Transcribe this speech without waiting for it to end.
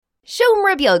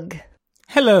Siomra Beag.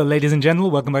 Hello, ladies and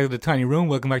gentlemen. Welcome back to the Tiny Room.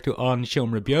 Welcome back to On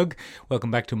Siomra Beag.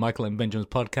 Welcome back to Michael and Benjamin's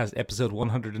podcast, episode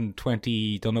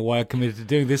 120. Don't know why I committed to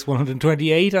doing this.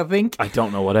 128, I think. I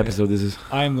don't know what episode this is.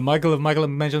 I am the Michael of Michael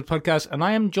and Benjamin's podcast, and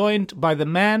I am joined by the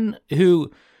man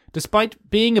who, despite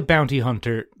being a bounty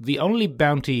hunter, the only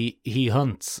bounty he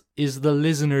hunts is the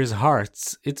listeners'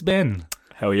 hearts. It's Ben.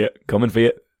 Hell yeah, coming for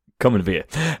you.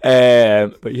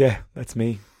 But yeah, that's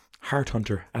me. Heart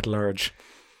hunter at large.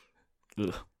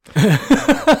 Ugh.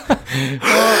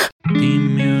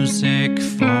 Theme music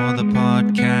for the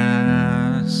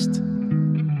podcast.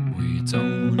 We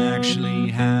don't actually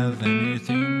have any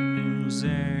theme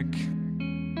music.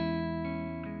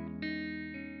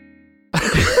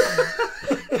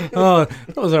 Oh,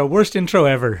 that was our worst intro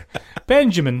ever.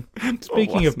 Benjamin,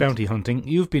 speaking of bounty hunting,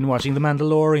 you've been watching The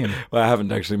Mandalorian. Well, I haven't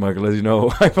actually, Michael, as you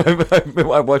know. I've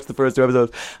watched the first two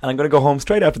episodes, and I'm going to go home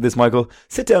straight after this, Michael.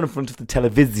 Sit down in front of the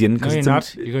television. No, you're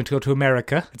not. You're going to go to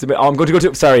America. I'm going to go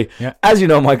to... Sorry. Yeah. As you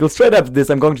know, Michael, straight after this,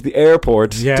 I'm going to the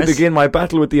airport to begin my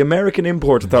battle with the American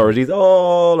import authorities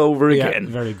all over again. Yeah,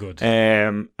 very good.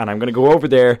 And I'm going to go over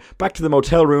there, back to the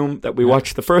motel room that we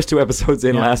watched the first two episodes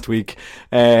in last week.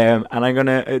 And I'm going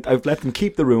to... I've let them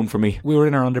keep the room for me. We were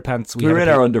in our underpants. We were in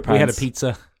our underpants. We had a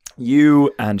pizza.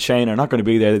 You and Shane are not going to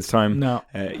be there this time. No.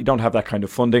 You don't have that kind of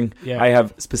funding. Yeah. I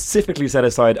have specifically set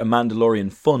aside a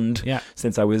Mandalorian fund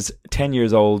since I was 10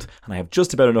 years old, and I have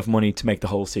just about enough money to make the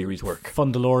whole series work.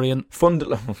 Fundalorian.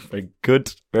 Very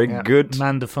good. Very good.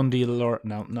 Mandafundalorian.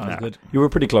 No, not as good. You were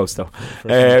pretty close, though.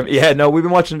 We've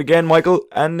been watching it again, Michael,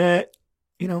 and...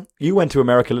 you went to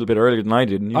America a little bit earlier than I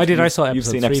did. I did. I saw episode 3. You've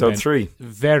seen episode 3.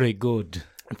 Very good.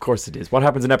 Of course it is. What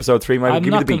happens in episode 3, Michael?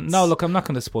 Give me the beats. No, look, I'm not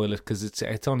going to spoil it because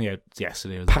it's only out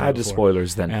yesterday. Pad of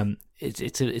spoilers then.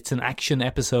 It's an action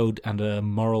episode and a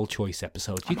moral choice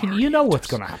episode. You know what's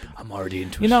going to happen. I'm already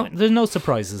into it. You know, there's no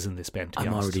surprises in this, Ben.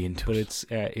 I'm already into it.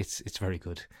 But it's very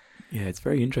good. Yeah, it's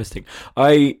very interesting.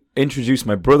 I introduced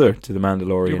my brother to the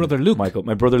Mandalorian. Your brother Luke, Michael,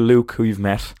 my brother Luke, who you've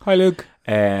met. Hi, Luke.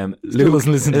 Luke doesn't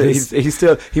listen to this.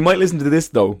 He might listen to this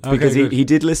though, because good. he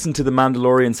did listen to the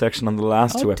Mandalorian section on the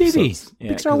last two episodes. Did he?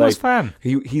 Big Star Wars fan.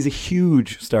 He's a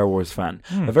huge Star Wars fan.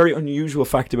 A very unusual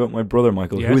fact about my brother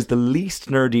Michael, who is the least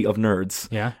nerdy of nerds.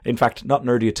 Yeah. In fact, not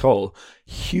nerdy at all.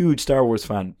 Huge Star Wars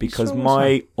fan because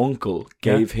my uncle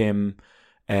gave him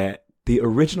the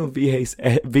original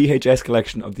VHS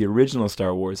collection of the original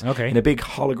Star Wars in a big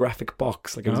holographic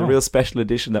box. Like it was a real special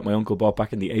edition that my uncle bought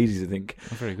back in the 80s, I think.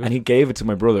 Oh, very good. And he gave it to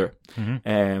my brother.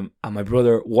 And my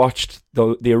brother watched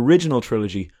the original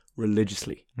trilogy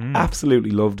religiously.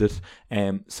 Absolutely loved it.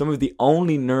 Some of the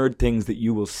only nerd things that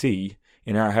you will see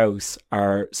in our house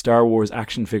are Star Wars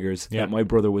action figures that my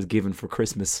brother was given for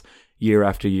Christmas year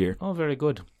after year. Oh, very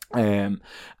good. And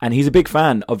he's a big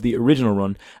fan of the original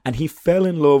run, and he fell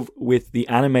in love with the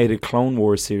animated Clone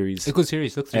Wars series. A good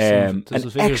series. Look, an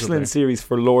excellent series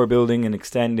for lore building and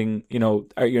extending,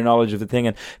 your knowledge of the thing,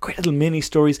 and great little mini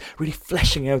stories, really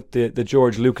fleshing out the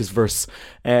George Lucas verse.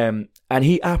 And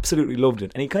he absolutely loved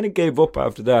it, and he kind of gave up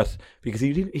after that because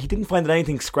he didn't find that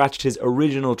anything scratched his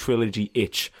original trilogy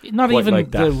itch. Not even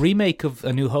like the remake of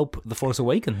A New Hope, The Force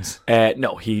Awakens.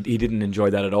 No, he didn't enjoy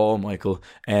that at all, Michael.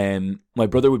 My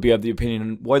brother would be of the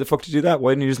opinion, why the fuck did you do that?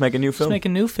 Why didn't you just make a new film? Just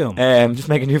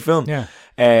make a new film. Yeah.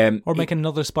 Or make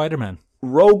another Spider-Man.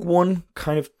 Rogue One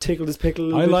kind of tickled his pickle a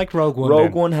little bit. I like Rogue One.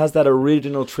 Rogue One has that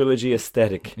original trilogy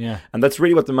aesthetic. Yeah. And that's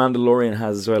really what The Mandalorian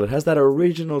has as well. It has that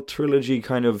original trilogy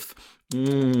kind of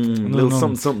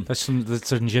something. That's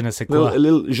some je ne sais quoi. A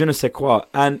little je ne sais quoi.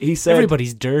 And he said...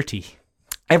 Everybody's dirty.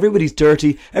 Everybody's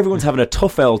dirty. Everyone's having a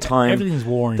tough old time. Everything's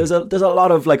worn. There's a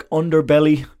lot of like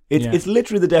underbelly. It's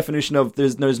literally the definition of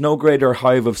there's no greater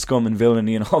hive of scum and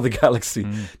villainy in all the galaxy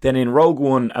than in Rogue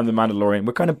One and The Mandalorian.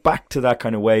 We're kind of back to that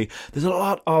kind of way. There's a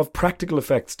lot of practical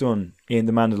effects done in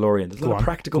The Mandalorian. There's a lot of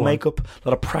practical makeup, a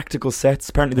lot of practical sets.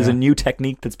 Apparently there's a new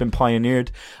technique that's been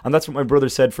pioneered, and that's what my brother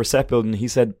said for set building. He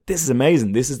said, this is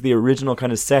amazing. This is the original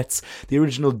kind of sets, the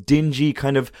original dingy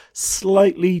kind of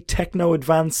slightly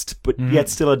techno-advanced but yet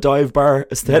still a dive bar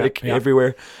aesthetic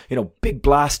everywhere. Big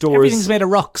blast doors. Everything's made of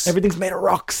rocks.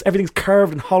 Everything's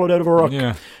carved and hollowed out of a rock.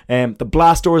 Yeah. The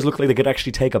blast doors look like they could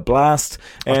actually take a blast.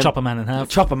 Or chop a man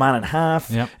in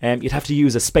half. Yeah. You'd have to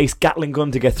use a space Gatling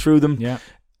gun to get through them. Yeah.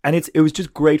 And it was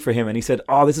just great for him. And he said,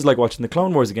 this is like watching the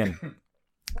Clone Wars again.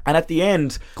 And at the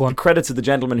end, the credits of the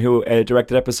gentleman who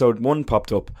directed episode 1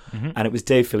 popped up, and it was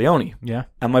Dave Filoni. Yeah.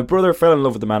 And my brother fell in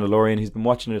love with The Mandalorian. He's been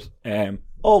watching it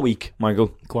all week,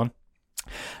 Michael. Go on.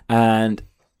 And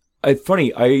it's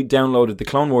funny, I downloaded the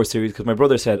Clone Wars series because my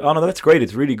brother said, no, that's great.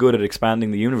 It's really good at expanding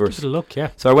the universe. Give it a look,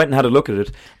 yeah. So I went and had a look at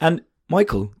it. And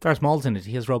Michael, Darth Maul's in it.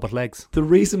 He has robot legs. the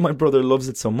reason my brother loves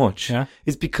it so much Yeah.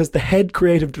 is because the head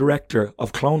creative director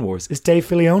of Clone Wars is Dave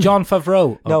Filoni. Jon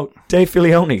Favreau. No, Dave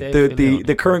Filoni, Dave the Filoni.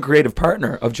 the current creative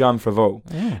partner of Jon Favreau.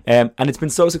 And it's been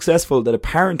so successful that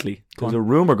apparently there's a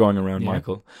rumor going around, Yeah.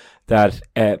 Michael, that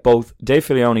both Dave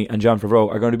Filoni and Jon Favreau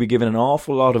are going to be given an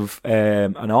awful lot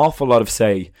of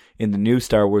say in the new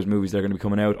Star Wars movies that are going to be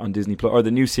coming out on Disney Plus, or the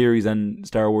new series and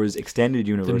Star Wars Extended The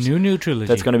Universe new trilogy.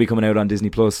 that's going to be coming out on Disney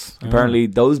Plus. Apparently,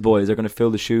 those boys are going to fill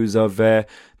the shoes of the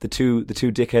two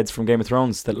dickheads from Game of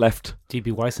Thrones that left.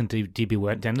 D.B. Weiss and D.B.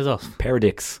 Dendidoff. Pair of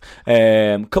dicks,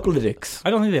 couple of dicks. I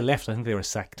don't think they left. I think they were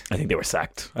sacked. I think they were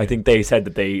sacked. I think they said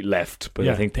that they left, but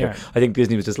Yeah, I think yeah. I think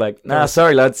Disney was just like, nah, were-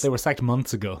 sorry lads, They were sacked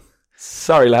months ago.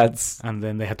 sorry lads. And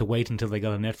then they had to wait until they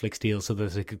got a Netflix deal so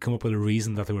that they could come up with a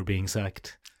reason that they were being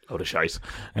sacked. Load of shite.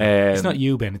 It's not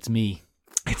you, Ben. It's me.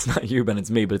 It's not you, Ben. It's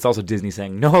me. But it's also Disney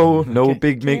saying no,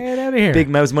 Get out of here. big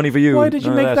mouse money for you. Why did you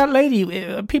None of make that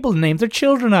lady? People named their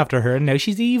children after her, and now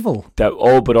she's evil.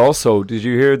 But also, did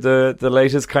you hear the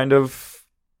latest kind of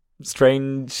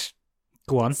strange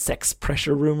Go on. sex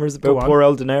pressure rumors Go about on. poor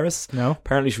old Daenerys? No.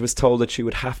 Apparently, she was told that she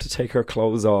would have to take her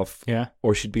clothes off, Yeah.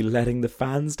 or she'd be letting the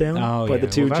fans down Oh, by yeah. the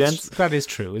two Well, gents. that is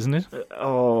true, isn't it?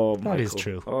 Oh, That Michael. is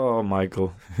true. Oh,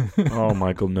 Michael. Oh,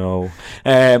 Michael, no.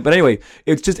 But anyway,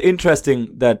 it's just interesting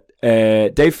that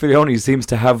Dave Filoni seems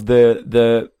to have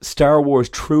the Star Wars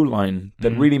true line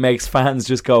that really makes fans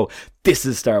just go, this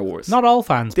is Star Wars. Not all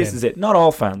fans, this is it. Not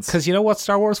all fans. Because you know what,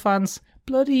 Star Wars fans?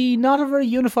 Bloody not a very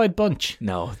unified bunch.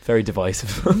 No, very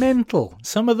divisive. Mental.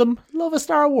 Some of them love a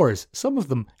Star Wars. Some of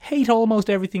them hate almost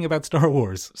everything about Star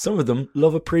Wars. Some of them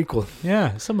love a prequel.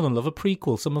 Yeah, some of them love a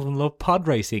prequel. Some of them love pod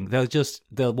racing.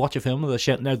 They'll watch a film and they'll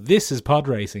shout, now this is pod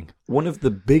racing. One of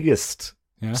the biggest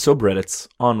Yeah. subreddits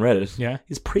on Reddit Yeah.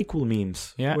 is prequel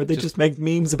memes. Yeah, Where they just just make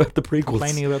memes about the prequels.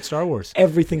 Complaining about Star Wars.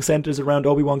 Everything centers around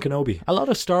Obi-Wan Kenobi. A lot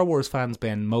of Star Wars fans,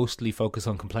 Ben, mostly focus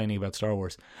on complaining about Star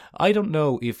Wars. I don't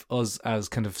know if us as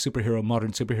kind of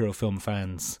modern superhero film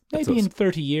fans, maybe us. in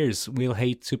 30 years, we'll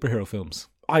hate superhero films.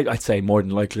 I'd say more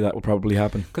than likely that will probably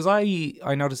happen. Because I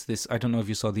noticed this, I don't know if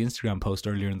you saw the Instagram post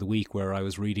earlier in the week where I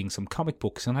was reading some comic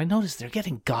books and I noticed they're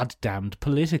getting goddamned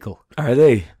political. Are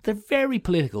they? They're very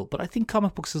political, but I think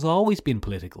comic books has always been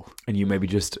political. And you maybe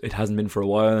just, it hasn't been for a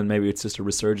while, and maybe it's just a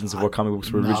resurgence of what comic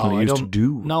books were originally used to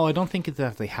do. No, I don't think it's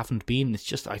that they haven't been. It's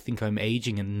just I think I'm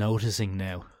aging and noticing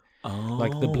now. Oh.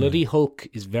 Like the bloody Hulk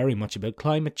is very much about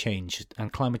climate change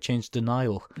and climate change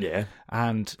denial. Yeah.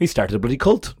 And He started a bloody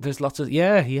cult. there's lots of,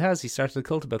 he started a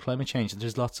cult about climate change.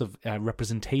 There's lots of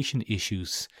representation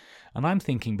issues. And I'm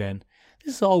thinking, Ben,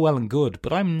 this is all well and good,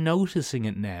 but I'm noticing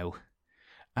it now.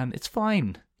 And it's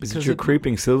fine. Is it because your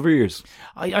creeping silver ears?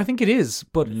 I think it is,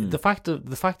 but the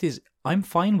fact is I'm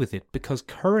fine with it because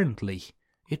currently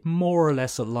it more or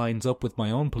less aligns up with my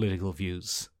own political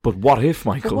views. But what if,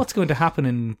 But Michael? what's going to happen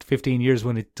in 15 years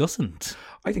when it doesn't?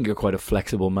 I think you're quite a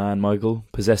flexible man, Michael,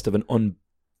 possessed of an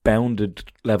unbounded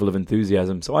level of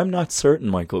enthusiasm. So I'm not certain,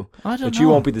 Michael, I don't that you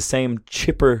know. won't be the same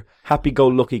chipper,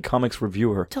 happy-go-lucky comics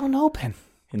reviewer Don't know, Ben.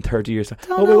 in 30 years. Don't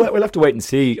Well, know. we'll have to wait and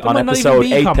see There on might not even episode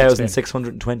be comics then.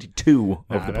 8622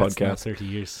 of the That's not podcast. 30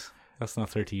 years. That's not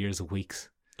 30 years of weeks.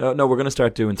 No, we're going to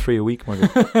start doing 3 a week,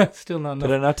 Michael. Still not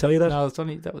Did I enough. not tell you that? No,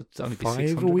 that would only be 5 a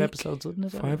 600 week? episodes, wouldn't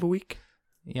it? 5 a week?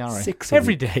 Yeah, all right. 6 a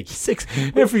Every week. day. 6.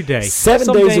 Every day. 7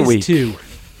 Some days a week. 2.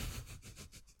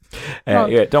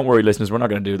 Yeah, don't worry, listeners. We're not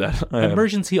going to do that.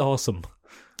 Emergency awesome.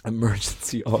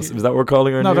 Emergency awesome. Is that what we're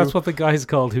calling our No, new? that's what the guy's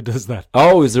called who does that.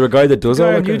 Oh, is there a guy that does Guy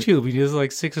all on that? kind of- YouTube. He does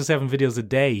like 6 or 7 videos a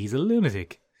day. He's a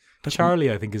lunatic.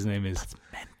 Charlie, I think his name is. That's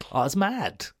mental. Oh, it's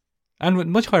mad. And with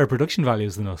much higher production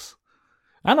values than us.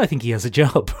 And I think he has a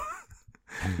job.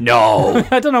 No.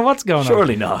 I don't know what's going on.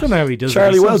 Surely not. I don't know how he does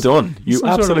Charlie, it. well done. he's You some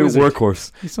sort of absolute wizard.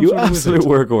 workhorse. He's some You sort of absolute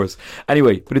workhorse.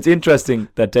 Anyway, but it's interesting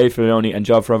that Dave Filoni and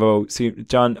Jon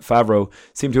Favreau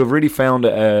seem to have really found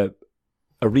a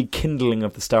rekindling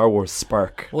of the Star Wars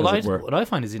spark, Well, as it were. what I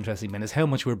find is interesting, man, is how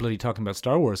much we're bloody talking about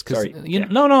Star Wars. Because Sorry, yeah.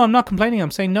 no, I'm not complaining.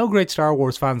 I'm saying no great Star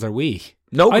Wars fans are we.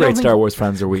 No I don't great think- Star Wars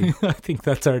fans are we. I think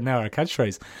that's our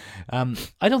catchphrase.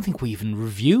 I don't think we even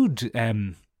reviewed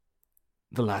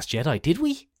The Last Jedi, did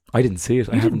we? I didn't see it.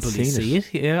 I We haven't didn't bloody seen see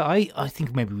it. it. Yeah, I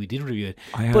think maybe we did review it.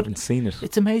 I But haven't seen it.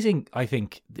 It's amazing, I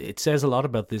think. It says a lot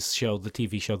about this show, the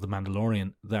TV show The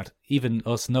Mandalorian, that even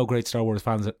us no great Star Wars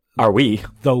fans, Are we?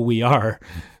 though we are,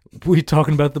 we're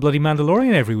talking about the bloody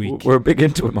Mandalorian every week. We're big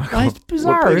into it, Michael. It's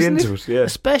bizarre, We're big isn't into it? it, yeah.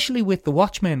 Especially with the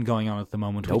Watchmen going on at the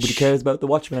moment. Nobody which, cares about the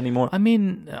Watchmen anymore. I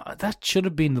mean, that should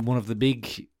have been one of the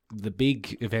big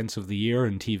events of the year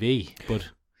in TV. But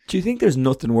Do you think there's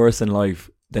nothing worse in life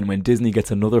than when Disney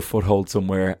gets another foothold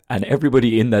somewhere and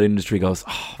everybody in that industry goes,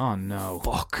 oh, Oh no.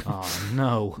 fuck. Oh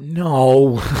no.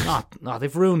 No. No,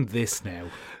 they've ruined this now.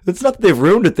 It's not that they've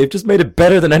ruined it. They've just made it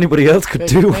better than anybody else could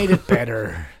They've do. made it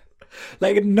better.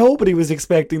 Like, nobody was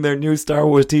expecting their new Star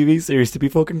Wars TV series to be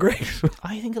fucking great.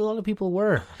 I think a lot of people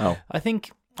were. Oh.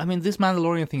 I mean, this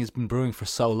Mandalorian thing has been brewing for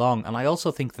so long, and I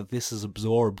also think that this has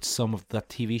absorbed some of that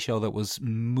TV show that was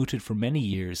mooted for many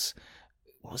years.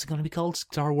 What was it going to be called?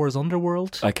 Star Wars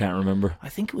Underworld? I can't remember. I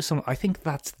think it was some. I think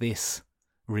that's this,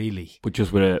 really. But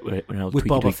just with an old With tweaky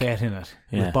Boba tweak. Fett in it.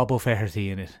 Yeah. With Boba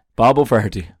Fetty in it. Bob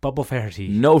O'Flaherty. Boba Fetty.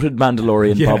 Noted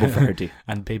Mandalorian Yeah. Bob O'Flaherty.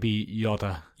 And Baby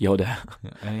Yoda. Yoda.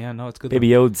 Yeah, no, it's good. Baby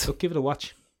Yodes. Look, give it a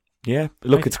watch. Yeah.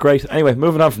 Look, it's great. Anyway,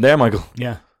 moving on from there, Michael.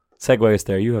 Yeah. Segue us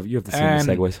there. You have the scene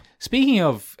of segues. Speaking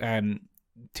of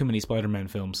too many Spider-Man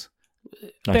films,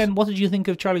 Nice. Ben, what did you think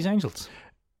of Charlie's Angels?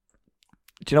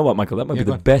 Do you know what, Michael? That might Yeah, be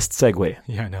go the on. best segue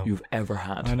Yeah, I know. you've ever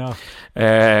had. I know.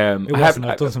 It It wasn't.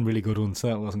 I've done some really good ones. So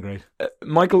that wasn't great.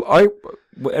 Michael,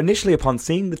 initially upon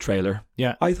seeing the trailer,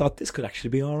 Yeah. I thought this could actually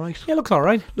be all right. Yeah, looks all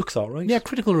right. Looks all right. Yeah,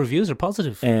 critical reviews are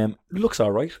positive. Looks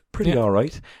all right. Pretty Yeah. all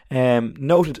right.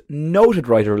 Noted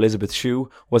writer Elizabeth Shue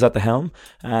was at the helm,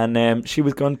 and she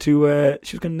was going to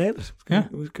nail it.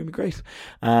 It was going to be great.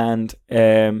 And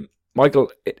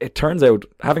Michael, it turns out,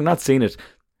 having not seen it,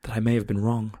 that I may have been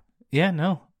wrong. Yeah,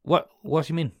 no. What do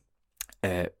you mean?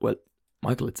 Well,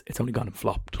 Michael, it's only gone and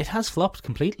flopped. It has flopped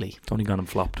completely. It's only gone and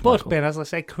flopped. But, Michael. Ben, as I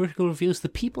say, critical reviews, the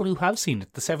people who have seen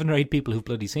it, the 7 or 8 people who've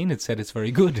bloody seen it, said it's very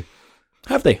good.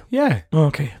 Have they? Yeah.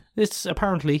 Okay. It's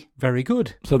apparently very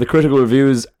good. So the critical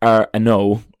reviews are a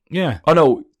no. Yeah. Oh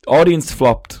no, audience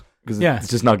flopped because Yeah. it's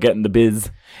just not getting the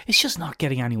biz. It's just not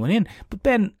getting anyone in. But,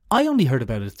 Ben, I only heard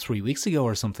about it 3 weeks ago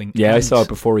or something. Yeah, I and- saw it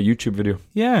before a YouTube video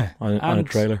Yeah. on a and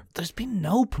trailer. There's been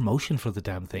no promotion for the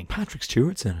damn thing. Patrick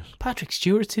Stewart's in it. Patrick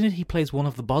Stewart's in it. He plays one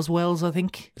of the Boswells, I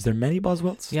think. Is there many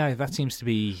Boswells? Yeah, that seems to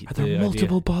be Are there the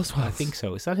multiple idea. Boswells? I think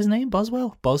so. Is that his name?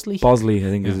 Boswell? Bosley? Bosley, I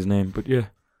think Yeah. is his name. But yeah,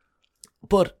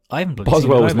 But I haven't bloody seen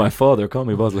Boswell it was either. my father. Call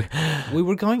me Bosley. We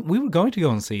were going to go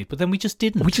and see it, but then we just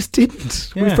didn't. We just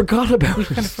didn't. We Yeah. forgot about We it.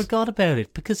 kind of forgot about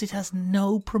it because it has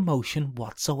no promotion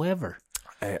whatsoever.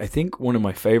 I think one of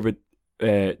my favourite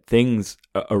things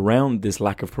around this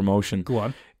lack of promotion, Go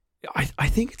on. I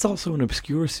think it's also an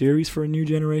obscure series for a new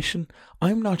generation.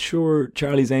 I'm not sure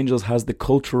Charlie's Angels has the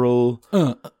cultural...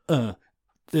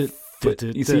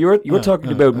 You see, you're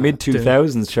talking about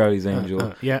mid-2000s Charlie's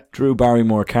Angel. Yeah, Drew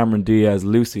Barrymore, Cameron Diaz,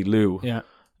 Lucy Liu, yeah.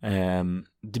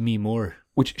 Demi Moore.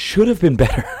 which should have been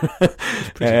better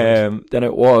than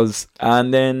it was.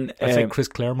 And then I'd say Chris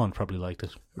Claremont probably liked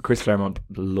it. Chris Claremont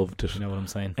loved it. You know what I'm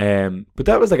saying? But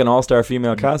that was like an all-star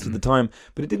female cast at the time,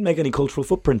 but it didn't make any cultural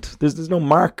footprint. There's no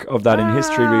mark of that in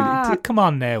history, really. Come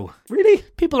on now. Really?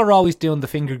 People are always doing the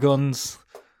finger guns.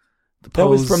 The That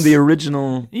was pose. from the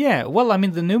original... Yeah, well, I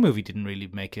mean, the new movie didn't really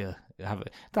have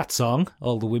that song.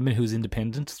 All the women who's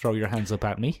independent, throw your hands up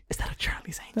at me. Is that a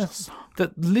Charlie's Angels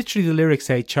song? Literally, the lyrics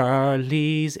say,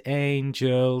 "Charlie's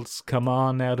Angels, come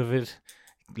on out of it.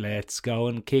 Let's go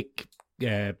and kick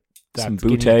that Some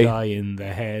skinny bootay. guy in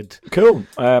the head." Cool.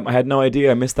 I had no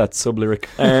idea. I missed that sub-lyric.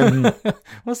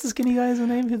 What's the skinny guy's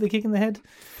name? Who they kick in the head?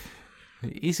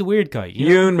 He's a weird guy.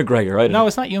 Ewan McGregor, right? No,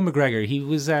 it's not Ewan McGregor.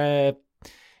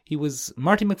 He was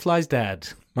Marty McFly's dad.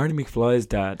 Marty McFly's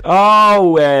dad.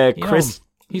 Oh, You know Chris. him.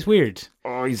 He's weird.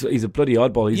 Oh, he's a bloody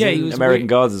oddball. He's Yeah, in he was American weird.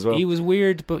 Gods as well. He was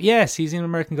weird, but yes, he's in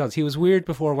American Gods. He was weird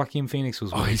before Joaquin Phoenix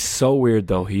was Oh, weird. he's so weird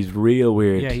though. He's real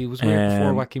weird. Yeah, he was weird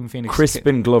before Joaquin Phoenix.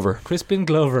 Crispin Glover. Crispin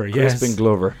Glover, yes. Crispin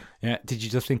Glover. Yeah. Did you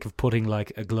just think of putting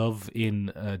like a glove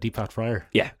in a deep fat fryer?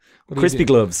 Yeah. What do you Crispy do?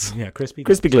 gloves. Yeah, crispy.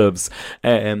 Crispy gloves.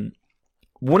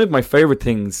 One of my favorite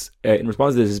things in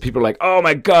response to this is people are like, "Oh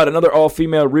my god, another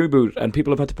all-female reboot," and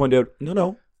people have had to point out, no,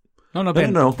 No,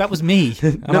 Ben, no. that was me.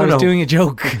 And No, I was no. doing a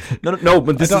joke. no.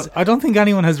 But this is I don't think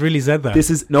anyone has really said that.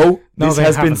 this No, this they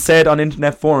has been haven't. said on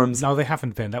internet forums. No, they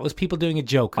haven't, Ben. That was people doing a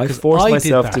joke. I 'cause forced did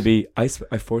myself that. to be. I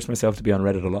forced myself to be on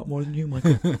Reddit a lot more than you,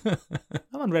 Michael.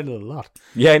 I'm on Reddit a lot.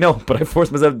 Yeah, I know, but I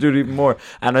forced myself to do it even more.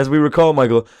 And as we recall,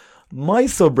 Michael, my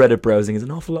subreddit browsing is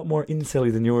an awful lot more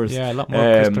incelly than yours. Yeah, a lot more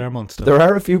Chris Claremont stuff. There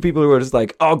are a few people who are just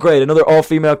like, "Oh, great, another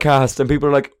all-female cast," and people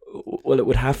are like, "Well, it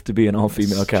would have to be an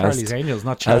all-female cast." Charlie's Angels,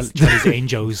 not As- Charlie's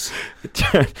Angels.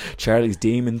 Charlie's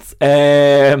Demons.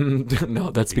 No,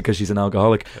 that's because she's an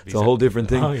alcoholic. It's a whole different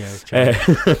thing. Oh, yeah. It's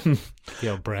Charlie.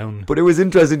 Uh, Brown. but it was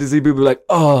interesting to see people like,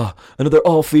 "Oh, another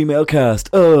all-female cast."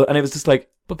 Oh, and it was just like,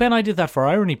 But Ben, I did that for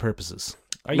irony purposes.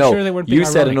 Are you no, sure they weren't being you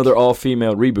said ironic? another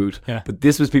all-female reboot, Yeah. but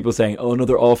this was people saying, "Oh,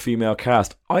 another all-female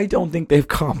cast." I don't think they've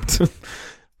comped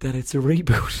that it's a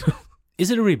reboot. Is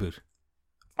it a reboot?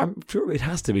 I'm sure it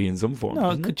has to be in some form. No, it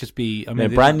doesn't could just be. I A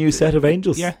mean, brand new set of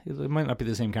angels. Yeah, it might not be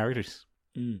the same characters.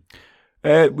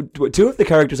 Two of the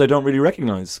characters I don't really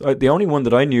recognise. The only one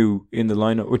that I knew in the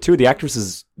lineup, or two of the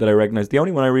actresses that I recognised, the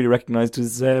only one I really recognised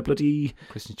is bloody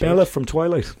Kristen Stewart. Bella from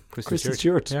Twilight. Kristen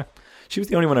Stewart. Yeah. She was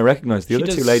the only one I recognised. The She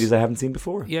other two does- ladies I haven't seen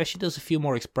before. Yeah, she does a few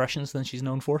more expressions than she's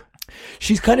known for.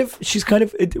 She's kind of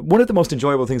one of the most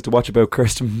enjoyable things to watch about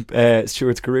Kirsten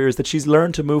Stewart's career is that she's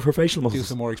learned to move her facial Do muscles.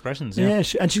 some more expressions. Yeah, Yeah,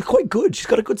 and she's quite good. She's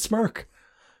got a good smirk.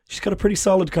 She's got a pretty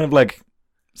solid kind of like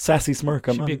sassy smirk.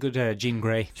 she'd be a good Jean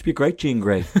Grey. She'd be a great Jean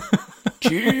Grey.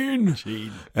 Jean.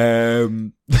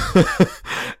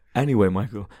 Anyway,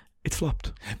 Michael, it's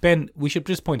flopped. Ben, we should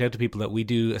just point out to people that we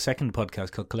do a second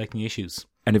podcast called Collecting Issues.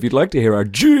 And if you'd like to hear our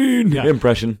Jean Yeah.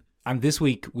 impression, And this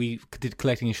week we did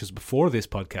Collecting Issues before this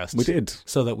podcast. we did.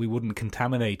 So that we wouldn't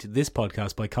contaminate this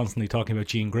podcast by constantly talking about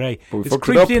Jean Grey. But we It's fucked it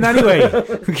creeped up. in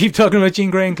anyway. We keep talking about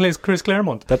Jean Grey and Chris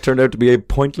Claremont. That turned out to be a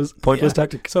pointless Yeah.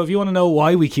 tactic. So if you want to know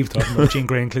why we keep talking about Jean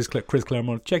Grey and Chris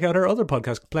Claremont, check out our other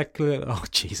podcast. Oh,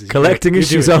 Jesus. Collecting You do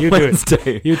Issues it. on You do it.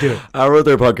 Wednesday. You do it. Our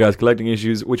other podcast, Collecting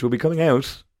Issues, which will be coming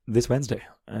out this Wednesday.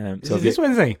 Is So it if this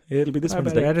Wednesday? it'll be this I better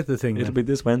Wednesday. edit the thing. It'll then. be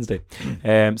this Wednesday.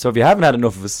 So if you haven't had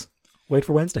enough of us, wait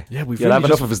for Wednesday. Yeah, we've You'll really have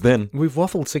just- enough of us then. We've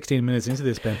waffled 16 minutes into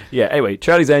this, Ben. Yeah, anyway,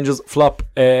 Charlie's Angels, flop.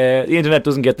 The internet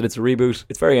doesn't get that it's a reboot.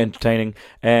 It's very entertaining.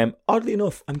 Oddly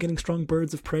enough, I'm getting strong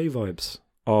Birds of Prey vibes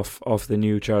off the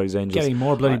new Charlie's Angels. Getting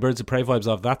more bloody Birds of Prey vibes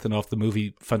off that than off the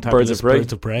movie Fantabulous Birds of Prey.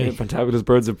 Birds of Prey. Yeah, Fantabulous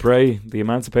Birds of Prey. The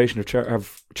emancipation of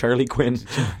Charlie Quinn,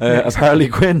 of Harley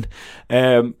Quinn.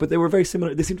 But they were very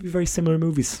similar. They seem to be very similar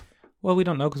movies. Well, we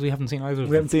don't know because we haven't seen either of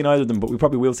We them. haven't seen either of them, but we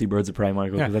probably will see Birds of Prey,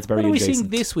 Michael, because that's very What are we adjacent. seeing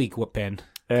this week, what, Ben?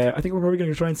 I think we're probably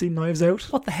going to try and see Knives Out.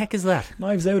 What the heck is that?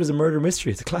 Knives Out is a murder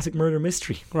mystery. It's a classic murder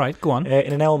mystery. Right, go on.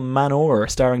 In an El Manor,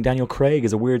 starring Daniel Craig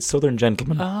as a weird southern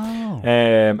gentleman. Oh.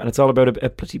 And it's all about a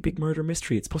bloody big murder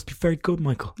mystery. It's supposed to be very good,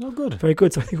 Michael. Oh, good. Very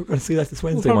good. So I think we're going to see that this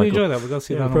We'll Wednesday, probably Michael. enjoy that. We'll go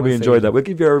see Yeah, that we'll on probably Wednesday. enjoy that. We'll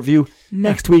give you our review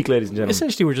next week, ladies and gentlemen.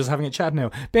 Essentially, we're just having a chat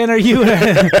now. Ben, are you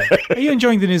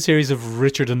enjoying the new series of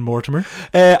Richard and Mortimer?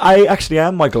 I actually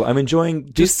am, Michael. I'm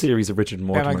enjoying this series of Richard and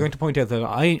Mortimer. And I'm going to point out that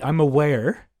I'm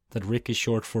aware that Rick is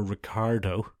short for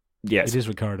Ricardo. Yes, It is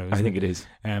Ricardo, I think it is.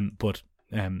 But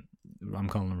I'm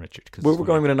calling him Richard. We're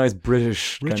going with a nice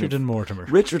British Richard and Mortimer.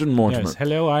 Richard and Mortimer. Yes.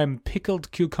 Hello, I'm Pickled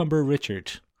Cucumber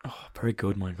Richard. Oh, very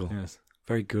good, Michael. Yes.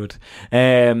 Very good.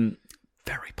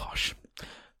 Very posh.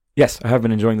 Yes, I have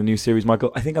been enjoying the new series,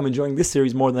 Michael. I think I'm enjoying this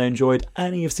series more than I enjoyed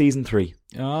any of season 3.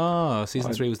 Oh,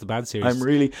 season 3 was the bad series.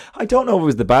 I don't know if it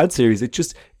was the bad series. It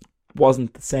just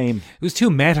wasn't the same. It was too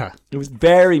meta. It was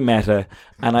very meta,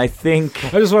 and I think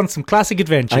I just want some classic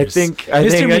adventures. I think Mr. I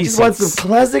just want Meeseeks. some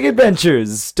classic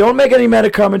adventures. Don't make any meta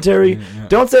commentary. Yeah.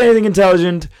 Don't say anything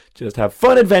intelligent. Just have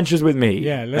fun adventures with me.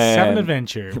 Yeah, let's have an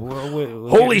adventure. We'll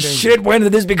Holy get in danger. shit! When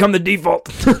did this become the default?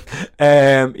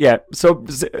 Yeah. So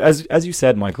as you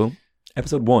said, Michael,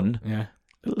 episode 1, Yeah,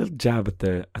 a little jab at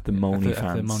the Moany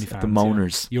fans, at the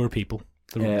moaners. Your people.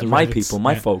 The My Reddits. people,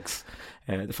 my Yeah. folks,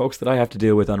 the folks that I have to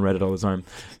deal with on Reddit all the time.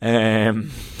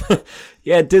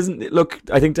 Yeah, Disney. Look,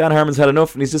 I think Dan Harmon's had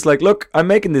enough, and he's just like, look, I'm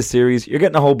making this series. You're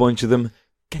getting a whole bunch of them.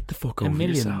 Get the fuck A over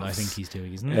million, yourselves. I think he's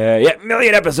doing, isn't it? Yeah,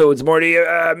 1,000,000 episodes, Morty.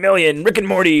 Million. Rick and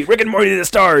Morty to the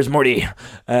stars, Morty.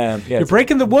 Yeah, You're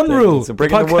breaking the one rule. So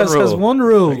breaking the podcast one rule. has one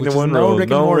rule, Breaking which the one is no rule. Rick and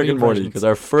No Morty Rick and Morty, impressions. because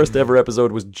our first ever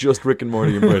episode was just Rick and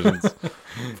Morty impressions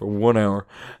for 1 hour.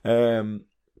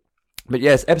 But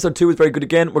yes, episode 2 is very good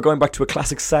again. We're going back to a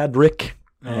classic sad Rick.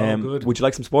 Good. Would you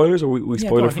like some spoilers, or we Yeah, go on,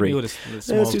 spoiler hit me free? with a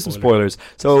small Let's do some spoiler. spoilers.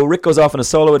 So Rick goes off on a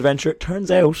solo adventure.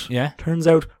 Turns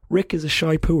out Rick is a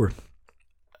shy pooer.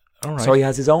 All right. So he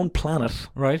has his own planet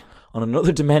Right. on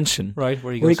another dimension Right.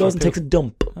 Where he where he goes goes and takes a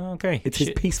dump. Okay. It's his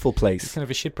Shit. peaceful It's place. kind of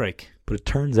a shit break. But it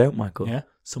turns out, Michael, Yeah.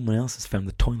 someone else has found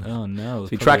the toilet. Oh no. So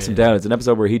he tracks him down. It's an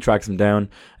episode where he tracks him down,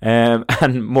 and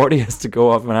Morty has to go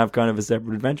off and have kind of a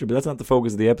separate adventure. But that's not the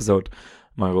focus of the episode,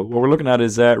 Michael. What we're looking at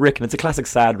is Rick, and it's a classic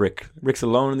sad Rick. Rick's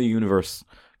alone in the universe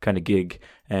kind of gig.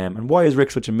 And why is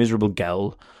Rick such a miserable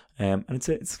gal? And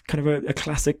it's kind of a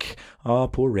classic. Oh,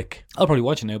 poor Rick. I'll probably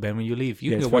watch it now, Ben, when you leave. You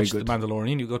Yeah, can go it's very watch good. The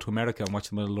Mandalorian. You go to America and watch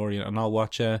The Mandalorian, and I'll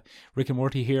watch Rick and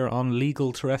Morty here on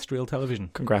legal terrestrial television.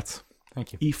 Congrats.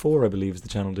 Thank you. E4, I believe, is the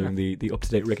channel doing the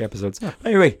up-to-date Rick episodes.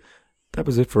 Anyway, that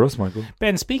was it for us, Michael.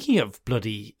 Ben, speaking of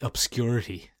bloody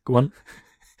obscurity, Go on.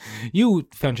 You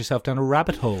found yourself down a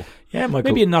rabbit hole. Yeah,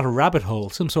 Michael. Maybe not a rabbit hole,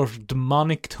 some sort of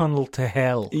demonic tunnel to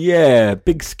hell. Yeah,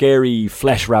 big scary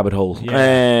flesh rabbit hole.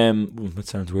 Yeah. That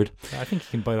sounds weird. I think you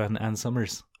can buy that in Ann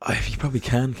Summers. You probably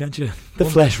can, can't you? The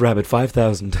Flesh Rabbit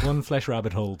 5,000. One flesh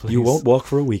rabbit hole, please. You won't walk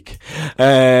for a week.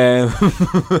 Yeah.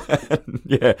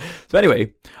 So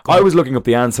anyway, I was looking up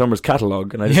the Ann Summers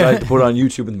catalogue and I decided to put it on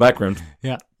YouTube in the background.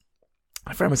 Yeah.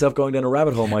 I found myself going down a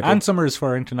rabbit hole, Michael. Ann Summers, for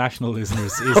our international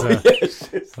listeners, is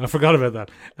I forgot about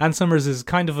that. Ann Summers is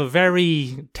kind of a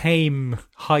very tame,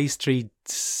 high street,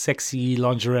 sexy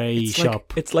lingerie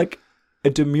shop. It's like a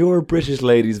demure British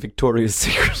lady's Victoria's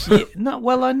Secret. With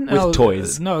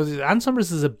toys. No, Ann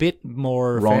Summers is a bit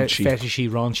more Raunchy. fetishy,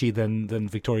 raunchy than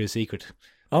Victoria's Secret.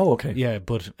 Oh, okay. Yeah,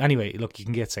 but anyway, look, you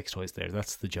can get sex toys there.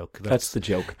 That's the joke. That's the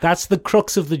joke. That's the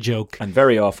crux of the joke. And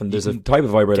very often there's a type of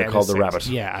vibrator called the rabbit.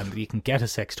 Yeah, and you can get a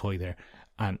sex toy there.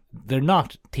 And they're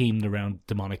not themed around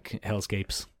demonic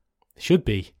hellscapes. Should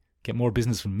be. Get more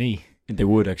business from me. They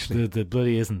would, actually. The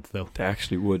bloody isn't, though. They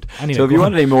actually would. Anyway, so if you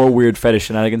want any more weird fetish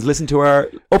shenanigans, listen to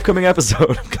our upcoming episode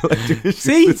of Collecting Issues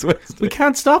See? this Wednesday. We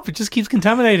can't stop. It just keeps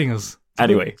contaminating us.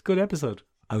 Anyway. It's a good episode.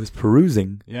 I was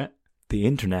perusing Yeah. the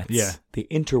internets, Yeah. the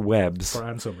interwebs, For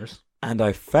Ann Summers. and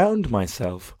I found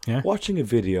myself Yeah. watching a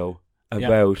video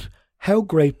about how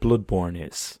great Bloodborne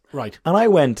is. Right. And I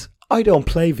went, I don't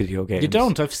play video games. You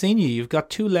don't. I've seen you. You've got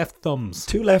 2 left thumbs.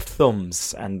 2 left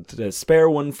thumbs and a spare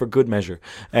one for good measure.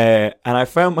 And I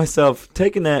found myself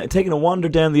taking a wander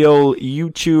down the old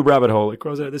YouTube rabbit hole. It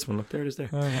grows out of this one. Look, there it is there.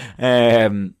 Oh, yeah.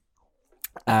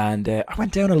 And I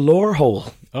went down a lore hole.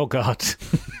 Oh, God.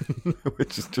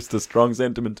 Which is just a strong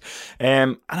sentiment.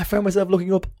 And I found myself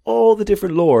looking up all the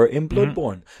different lore in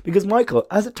Bloodborne. Because, Michael,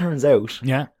 as it turns out,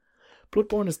 Yeah.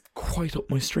 Bloodborne is quite up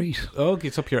my street. Oh,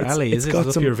 it's up your alley, is it? got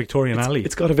It's up your Victorian alley.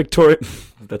 It's got a Victorian...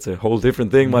 That's a whole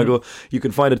different thing, Michael. You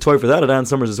can find a toy for that at Ann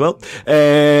Summers as well.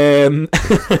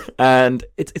 And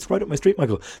it's right up my street,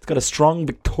 Michael. It's got a strong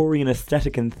Victorian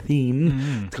aesthetic and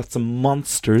theme. It's got some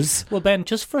monsters. Well, Ben,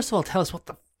 just first of all, tell us what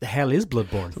the hell is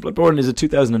Bloodborne? Bloodborne is a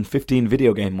 2015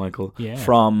 video game, Michael. Yeah.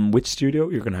 From which studio?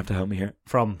 You're going to have to help me here.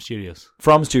 From Studios.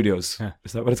 From Studios. Yeah.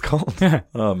 Is that what it's called?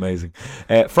 Oh, amazing.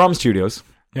 From Studios.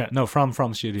 Yeah, no, from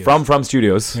Studios. From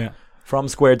Studios. Yeah. From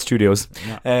Squared Studios.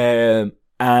 Yeah.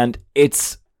 And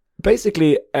it's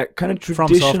basically a kind of From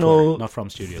traditional software, not from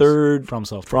Studios. From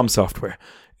software. From software.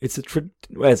 It's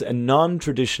it's a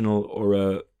non-traditional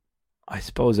or I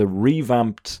suppose a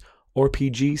revamped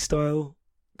RPG style.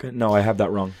 No, I have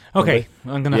that wrong. Okay,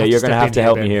 I'm gonna. You're gonna have to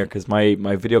help me Ben. here because my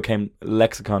video game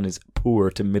lexicon is poor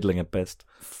to middling at best.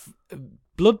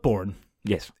 Bloodborne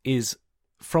Yes. is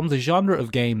from the genre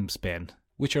of games, Ben,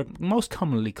 which are most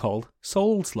commonly called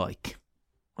Souls-like,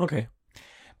 Okay.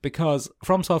 because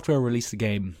From Software released a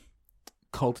game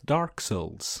called Dark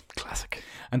Souls. Classic.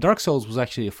 And Dark Souls was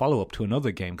actually a follow-up to another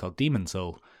game called Demon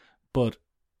Soul. But,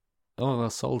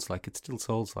 Souls-like. It's still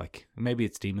Souls-like. Maybe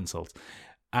it's Demon Souls.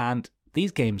 And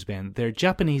these games, Ben, they're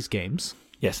Japanese games.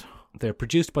 Yes. They're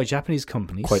produced by Japanese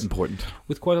companies. Quite important.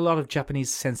 With quite a lot of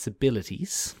Japanese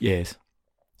sensibilities. Yes.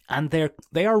 And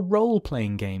they are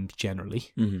role-playing games,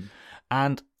 generally. Mm-hmm.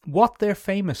 And what they're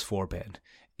famous for, Ben,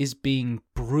 is being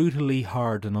brutally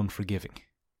hard and unforgiving.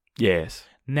 Yes.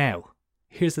 Now,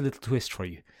 here's a little twist for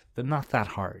you. They're not that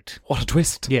hard. What a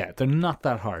twist. Yeah, they're not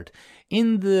that hard.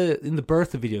 In the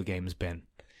birth of video games, Ben,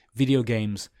 video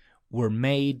games were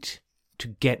made to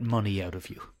get money out of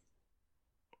you.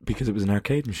 Because it was an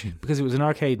arcade machine. Because it was an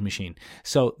arcade machine.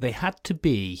 So they had to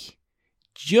be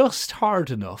just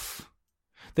hard enough.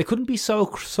 They couldn't be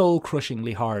so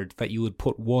soul-crushingly hard that you would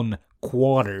put 1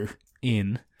 quarter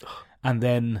in and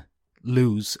then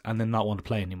lose and then not want to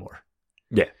play anymore.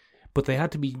 Yeah. But they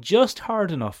had to be just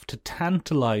hard enough to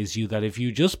tantalize you that if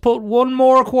you just put 1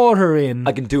 more quarter in,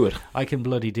 I can do it. I can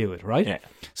bloody do it, right? Yeah.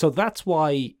 So that's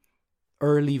why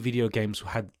early video games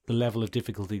had the level of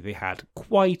difficulty they had.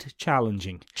 Quite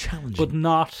challenging. But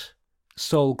not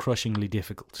soul-crushingly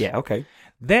difficult. Yeah, okay.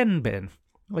 Then, Ben,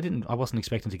 I wasn't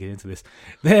expecting to get into this.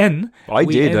 Then I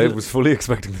was fully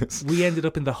expecting this. We ended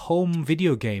up in the home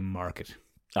video game market.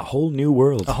 A whole new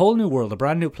world. A whole new world, a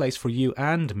brand new place for you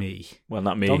and me. Well,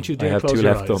 not me. Don't you dare I have close 2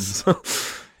 your left eyes.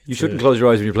 thumbs. You shouldn't close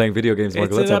your eyes when you're playing video games,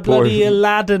 Michael. It's That's a bloody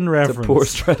Aladdin reference. It's a poor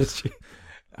strategy.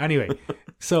 Anyway,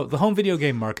 so the home video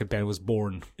game market, Ben, was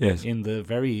born Yes. in the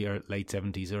very late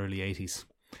 70s, early 80s.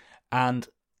 And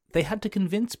they had to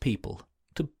convince people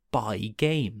to buy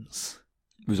games.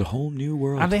 It was a whole new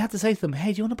world. And they had to say to them,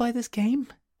 hey, do you want to buy this game?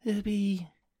 It'll be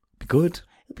good.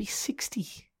 It'll be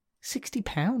 £60.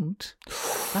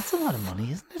 That's a lot of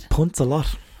money, isn't it? Punts a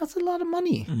lot. That's a lot of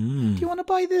money. Do you want to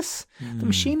buy this? The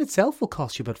machine itself will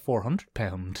cost you about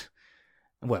 £400.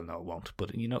 Well, no, it won't.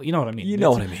 But you know what I mean. You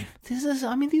know what I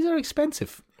mean. These are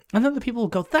expensive. And then the people will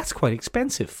go, "That's quite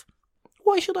expensive.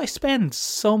 Why should I spend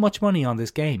so much money on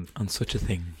this game?" On such a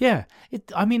thing. Yeah.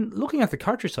 Looking at the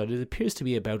cartridge side, it appears to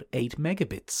be about 8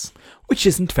 megabits. Which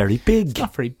isn't very big. It's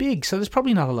not very big, so there's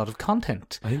probably not a lot of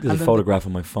content. I think there's a photograph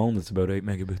on my phone that's about 8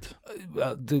 megabits.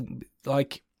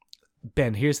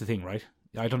 Ben, here's the thing, right?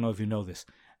 I don't know if you know this.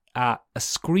 A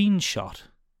screenshot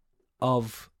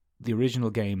of the original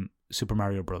game Super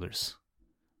Mario Brothers.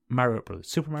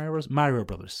 Super Mario Bros. Mario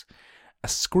Brothers. A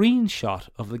screenshot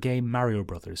of the game Mario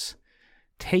Brothers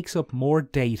takes up more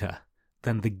data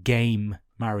than the game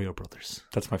Mario Brothers.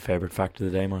 That's my favourite fact of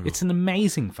the day, Michael. It's an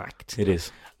amazing fact. It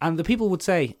is. And the people would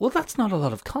say, well, that's not a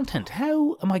lot of content.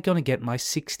 How am I going to get my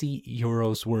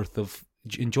 €60 worth of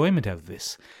enjoyment out of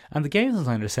this? And the game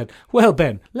designer said, well,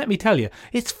 Ben, let me tell you,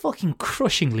 it's fucking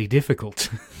crushingly difficult.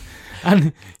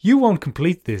 And you won't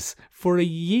complete this for a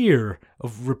year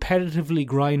of repetitively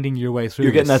grinding your way through.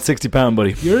 You're getting that £60,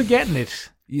 buddy. You're getting it.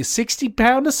 You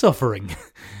 £60 of suffering.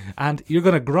 And you're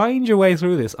going to grind your way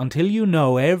through this until you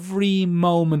know every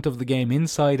moment of the game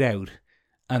inside out.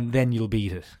 And then you'll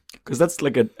beat it. Because that's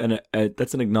like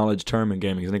that's an acknowledged term in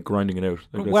gaming, isn't it? Grinding it out.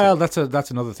 Well, that's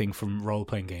another thing from role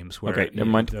playing games. Where okay, never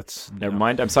mind. Never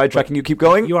mind. I'm sidetracking you. Keep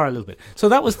going. You are a little bit. So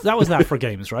that was that for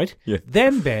games, right? Yeah.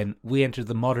 Then, Ben, we entered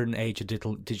the modern age of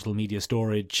digital media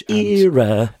storage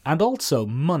era, and also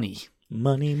money.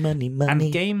 Money.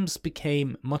 And games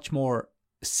became much more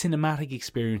cinematic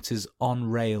experiences on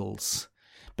rails.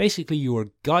 Basically, you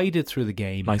were guided through the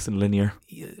game. Nice and linear.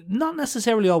 Not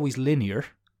necessarily always linear,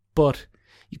 but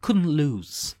you couldn't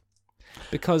lose.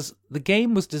 Because the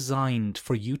game was designed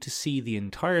for you to see the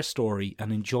entire story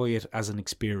and enjoy it as an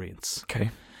experience. Okay.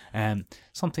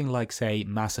 Something like, say,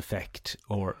 Mass Effect,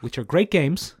 which are great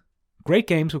games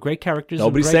with great characters.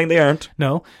 Nobody's saying they aren't.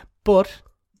 No, but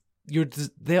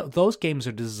those games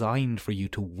are designed for you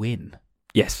to win.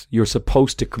 Yes, you're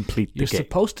supposed to complete the game. You're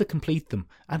supposed to complete them,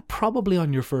 and probably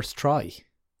on your first try.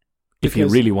 If you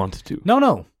really wanted to.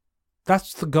 No.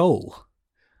 That's the goal.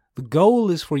 The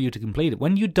goal is for you to complete it.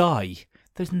 When you die,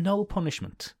 there's no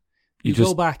punishment. You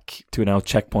just go back to a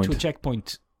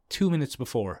checkpoint 2 minutes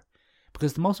before.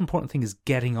 Because the most important thing is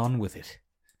getting on with it.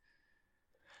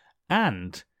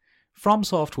 And From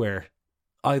Software,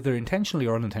 either intentionally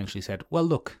or unintentionally, said, well,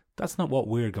 look, that's not what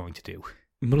we're going to do.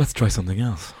 Well, let's try something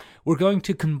else. We're going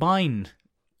to combine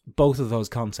both of those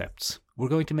concepts. We're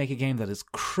going to make a game that is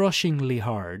crushingly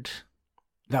hard,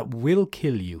 that will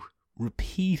kill you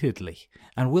repeatedly,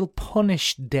 and will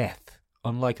punish death,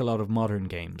 unlike a lot of modern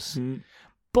games.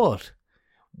 But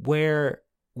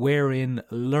wherein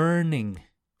learning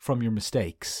from your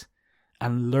mistakes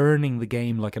and learning the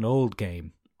game like an old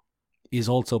game is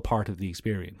also part of the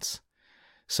experience.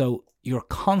 So you're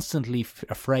constantly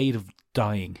afraid of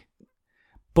dying,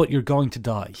 but you're going to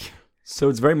die. So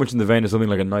it's very much in the vein of something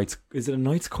like is it a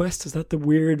Knight's Quest? Is that the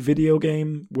weird video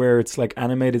game where it's like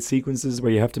animated sequences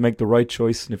where you have to make the right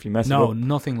choice, and if you mess it up... No,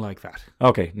 nothing like that.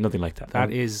 Okay, nothing like that.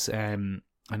 That is, I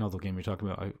know the game you're talking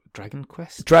about, Dragon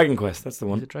Quest? Dragon Quest, that's the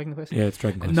one. Is it Dragon Quest? Yeah, it's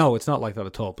Dragon Quest. No, it's not like that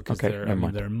at all, because okay,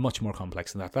 they're much more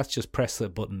complex than that. That's just press a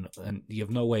button, and you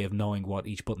have no way of knowing what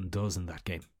each button does in that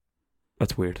game.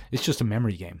 That's weird. It's just a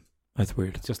memory game. That's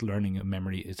weird. It's just learning a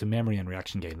memory. It's a memory and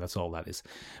reaction game. That's all that is.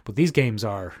 But these games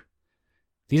are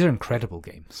incredible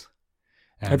games.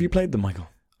 Have you played them, Michael?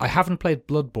 I haven't played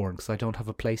Bloodborne because I don't have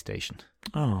a PlayStation.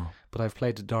 Oh. But I've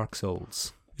played Dark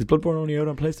Souls. Is Bloodborne only out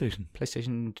on PlayStation?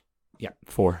 PlayStation, yeah.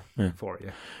 4. Yeah. 4,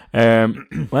 yeah.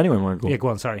 Well, anyway, Michael. Yeah, go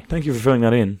on, sorry. Thank you for filling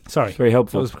that in. Sorry. It's very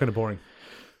helpful. That was kind of boring.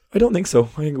 I don't think so.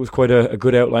 I think it was quite a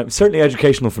good outline. Certainly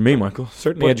educational for me, Michael.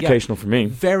 Certainly educational for me.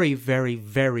 Very, very,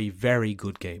 very, very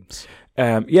good games.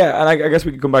 Yeah, and I guess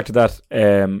we could come back to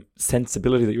that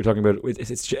sensibility that you were talking about.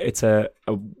 It's a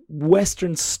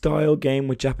Western style game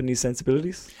with Japanese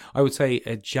sensibilities. I would say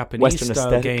a Japanese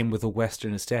style game with a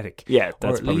Western aesthetic. Yeah,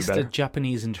 that's or at least better. A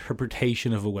Japanese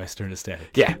interpretation of a Western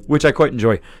aesthetic. Yeah, which I quite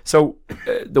enjoy. So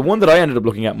the one that I ended up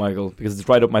looking at, Michael, because it's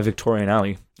right up my Victorian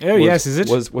alley. Oh, yes, is it?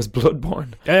 Was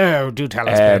Bloodborne. Oh, do tell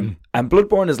us, Ben. And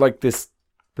Bloodborne is like this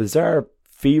bizarre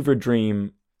fever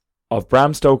dream of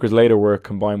Bram Stoker's later work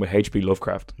combined with H.P.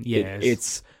 Lovecraft. Yes.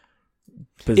 It's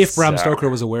bizarre. If Bram Stoker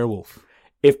was a werewolf.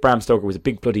 If Bram Stoker was a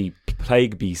big bloody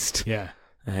plague beast. Yeah.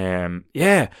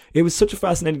 Yeah, it was such a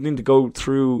fascinating thing to go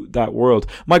through that world.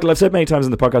 Michael, I've said many times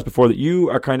in the podcast before that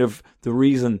you are kind of the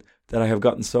reason that I have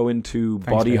gotten so into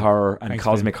body horror and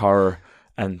cosmic horror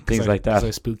and things 'Cause like Because that.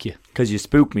 I spook you. Because you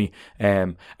spook me.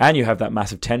 And you have that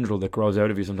massive tendril that grows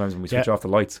out of you sometimes when we switch off the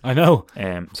lights. I know.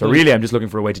 So really, I'm just looking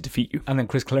for a way to defeat you. And then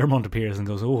Chris Claremont appears and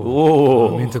goes,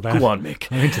 Oh, I'm into that. go on, Mick.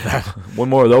 I'm into that. One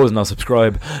more of those and I'll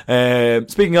subscribe.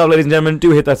 Speaking of, ladies and gentlemen,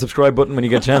 do hit that subscribe button when you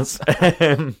get a chance.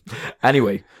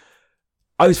 Anyway,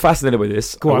 I was fascinated by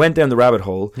this. I went down the rabbit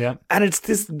hole. Yeah. And it's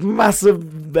this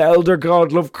massive elder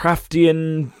god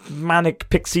Lovecraftian manic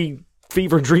pixie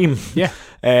fever dream. Yeah.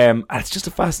 And it's just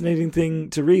a fascinating thing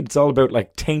to read. It's all about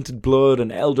like tainted blood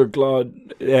and elder god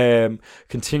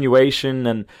continuation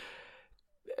and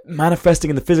manifesting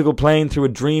in the physical plane through a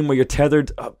dream where you're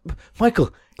tethered.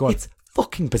 Michael, it's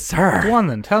fucking bizarre. Go on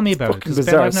then, tell me about it. Fucking 'Cause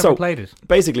bizarre. I've never played it.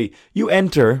 Basically, you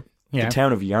enter Yeah. the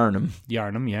town of Yarnum.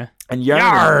 Yarnum, yeah. And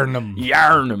Yarnum.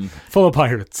 Yarnum Full of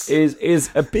pirates. is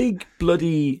a big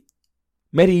bloody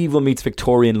medieval meets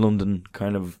Victorian London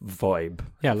kind of vibe.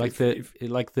 Yeah, like the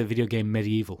video game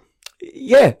Medieval.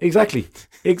 Yeah, exactly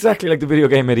like the video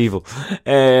game Medieval,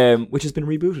 which has been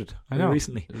rebooted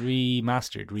recently,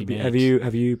 Remastered, remade.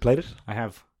 Have you played it? I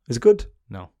have. Is it good?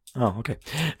 No. Oh, okay.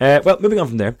 Well, moving on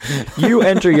from there, you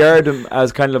enter Yardum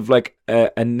as kind of like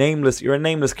a nameless. You're a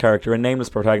nameless character, a nameless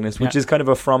protagonist, which is kind of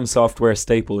a From Software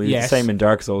staple. It's the same in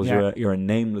Dark Souls. Yeah. You're a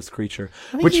nameless creature.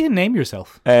 I think you can name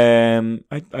yourself.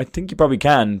 I think you probably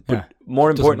can, but more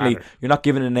importantly, matter. you're not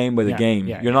given a name by the game.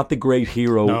 Yeah. You're not the great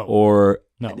hero No.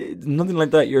 No. nothing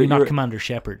like that. You're not Commander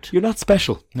Shepard. You're not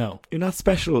special. No. You're not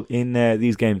special in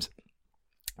these games.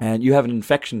 And you have an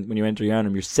infection when you enter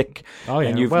Yarnum. You're sick. Oh yeah.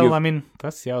 And I mean,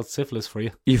 that's the old syphilis for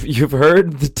you. You've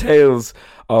heard the tales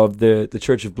of the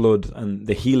Church of Blood and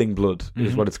the Healing Blood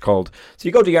is what it's called. So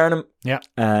you go to Yarnum,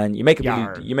 and you make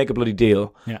a bloody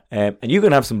deal, and you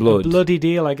can have some blood. A bloody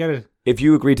deal, I get it. If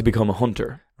you agree to become a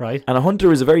hunter, right? And a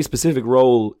hunter is a very specific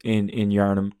role in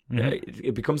Yarnum.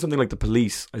 It becomes something like the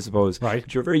police, I suppose. Right.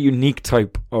 But you're a very unique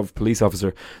type of police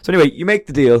officer. So anyway, you make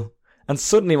the deal, and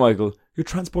suddenly, Michael, you're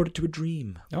transported to a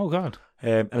dream. Oh God!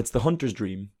 And it's the hunter's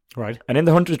dream. Right. And in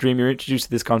the hunter's dream, you're introduced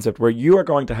to this concept where you are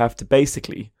going to have to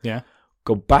basically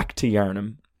go back to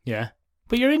Yarnum. Yeah.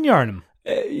 But you're in Yarnum.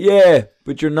 Yeah,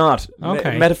 but you're not.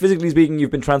 Okay. Metaphysically speaking,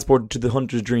 you've been transported to the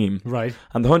hunter's dream. Right.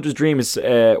 And the hunter's dream is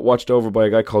watched over by a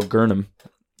guy called Gurnum.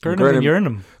 Gurnum and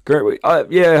Yarnum.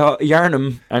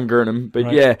 Yarnum and Gurnum.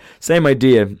 But same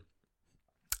idea.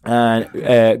 And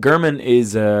Gurman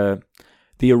is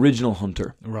the original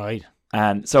hunter. Right.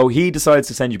 And so he decides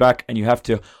to send you back, and you have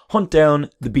to hunt down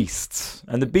the beasts.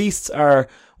 And the beasts are,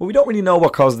 well, we don't really know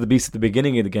what caused the beasts at the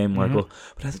beginning of the game, Michael.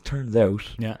 But as it turns out,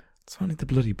 it's only the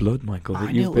bloody blood, Michael.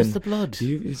 I knew it was the blood.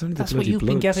 That's what you've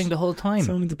been getting the whole time. It's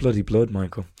only the bloody blood,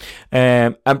 Michael.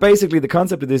 And basically, the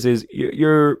concept of this is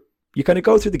you kind of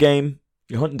go through the game,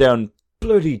 you're hunting down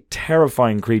bloody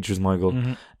terrifying creatures, Michael.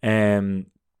 And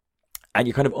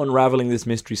you're kind of unraveling this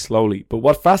mystery slowly. But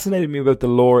what fascinated me about the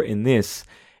lore in this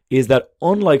is that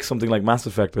unlike something like Mass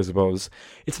Effect, I suppose,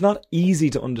 it's not easy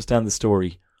to understand the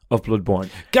story of Bloodborne.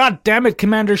 God damn it,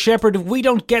 Commander Shepard, if we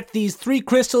don't get these 3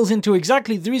 crystals into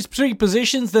exactly these 3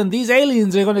 positions, then these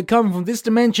aliens are going to come from this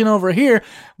dimension over here,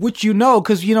 which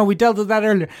because, we dealt with that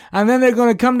earlier. And then they're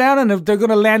going to come down and they're going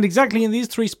to land exactly in these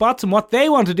 3 spots, and what they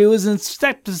want to do is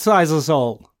insecticize us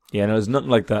all. Yeah, no, there's nothing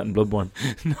like that in Bloodborne.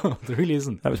 No, there really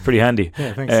isn't. That was pretty handy.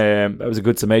 Yeah, thanks. That was a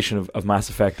good summation of Mass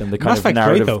Effect and the kind Mass of Effect's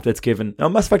narrative great, that's given. No,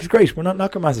 Mass Effect is great. We're not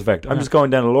knocking Mass Effect. I'm just going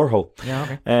down a lore hole. Yeah,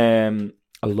 okay.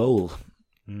 A lol.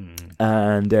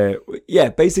 And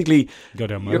basically, go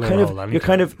down my you're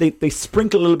kind of they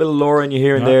sprinkle a little bit of lore in you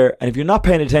here and there, and if you're not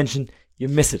paying attention, you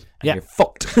miss it. And you're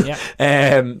fucked.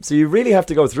 So you really have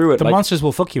to go through it. The monsters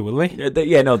will fuck you, will they?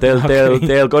 They'll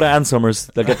go to Ann Summers.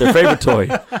 They'll get their favorite toy,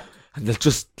 and they'll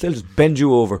just bend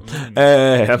you over.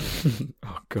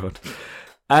 Oh God.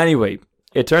 Anyway,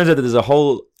 it turns out that there's a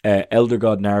whole Elder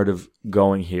God narrative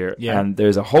going here, and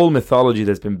there's a whole mythology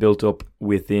that's been built up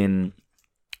within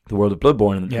the world of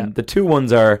Bloodborne. And the two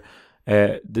ones are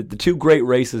the 2 great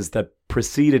races that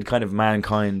preceded kind of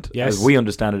mankind as we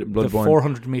understand it in Bloodborne.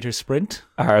 The 400-meter sprint.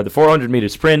 Are the 400-meter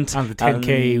sprint. And the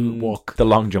 10k walk. The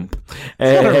long jump.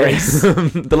 It's not a race.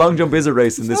 The long jump is a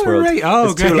race in this world.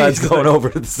 Oh, There's 2 lads going over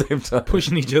at the same time.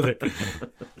 Pushing each other.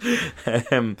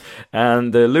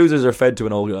 And the losers are fed to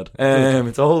an old god.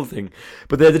 It's a whole thing.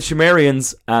 But they're the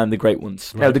Chimerians and the Great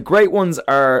Ones. Right. Now, the Great Ones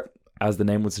are, as the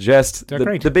name would suggest,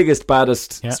 the biggest,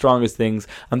 baddest, strongest things.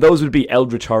 And those would be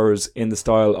eldritch horrors in the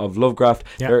style of Lovecraft.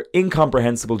 They're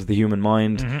incomprehensible to the human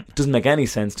mind. It doesn't make any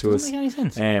sense to us. Doesn't make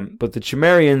any sense. But the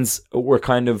Chimerians were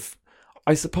kind of,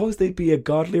 I suppose they'd be a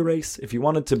godly race if you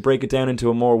wanted to break it down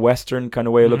into a more Western kind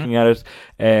of way of looking at it.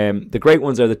 The Great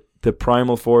Ones are the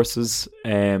primal forces,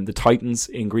 the Titans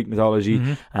in Greek mythology,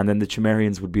 and then the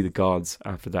Cimmerians would be the gods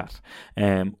after that.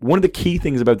 One of the key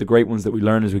things about the Great Ones that we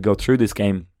learn as we go through this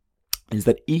game is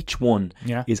that each one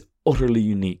is utterly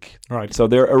unique. Right. So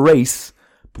they're a race,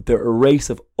 but they're a race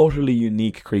of utterly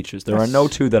unique creatures. There are no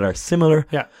two that are similar.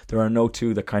 Yeah. There are no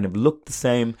two that kind of look the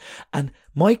same. And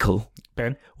Michael,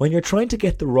 Ben, when you're trying to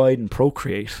get the ride and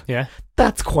procreate, yeah,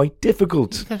 that's quite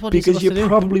difficult because you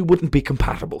probably wouldn't be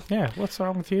compatible. Yeah, what's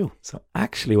wrong with you? So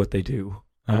actually what they do,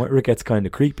 and where it gets kind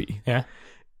of creepy,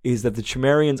 is that the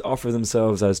Cimmerians offer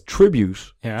themselves as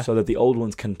tribute so that the old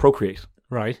ones can procreate.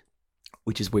 Right.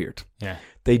 Which is weird. Yeah.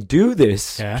 They do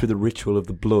this through the ritual of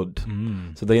the blood.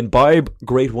 So they imbibe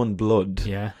Great One blood.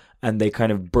 Yeah. And they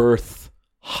kind of birth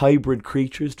hybrid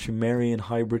creatures, Cimmerian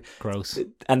hybrid. Gross.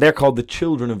 And they're called the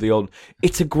children of the old.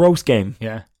 It's a gross game.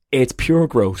 Yeah. It's pure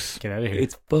gross. Get out of here.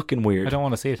 It's fucking weird. I don't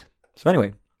want to see it. So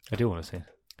anyway. I do want to see it.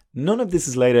 None of this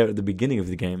is laid out at the beginning of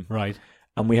the game. Right.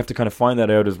 And we have to kind of find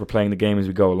that out as we're playing the game as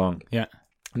we go along. Yeah.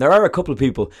 And there are a couple of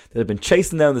people that have been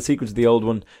chasing down the secrets of the old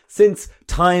one since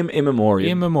time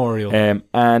immemorial.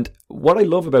 And what I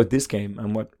love about this game,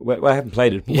 and what I haven't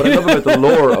played it, but what I love about the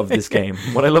lore of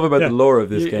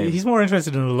this game, He's more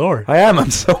interested in the lore. I am. I'm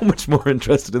so much more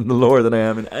interested in the lore than I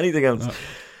am in anything else.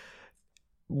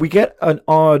 We get an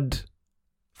odd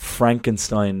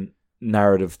Frankenstein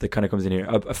narrative that kind of comes in here.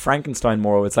 A Frankenstein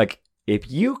moral. It's like,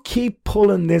 if you keep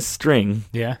pulling this string...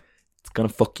 Yeah. Gonna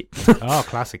fuck you. Oh,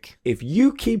 classic. If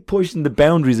you keep pushing the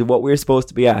boundaries of what we're supposed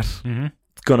to be at,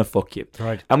 it's gonna fuck you.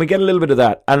 Right. And we get a little bit of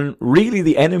that. And really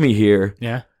the enemy here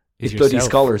is bloody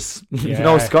scholars. Yeah.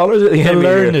 No, scholars are the enemy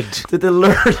learned. here. The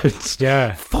learned.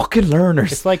 Yeah. Fucking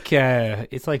learners. It's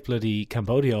like bloody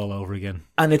Cambodia all over again.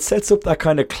 And it sets up that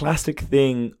kind of classic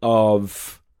thing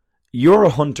of you're a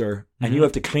hunter and you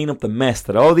have to clean up the mess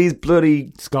that all these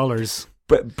bloody scholars,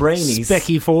 brainies,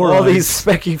 specky four-eyes, all these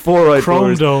specky four-eyed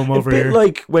chrome dome over here. A bit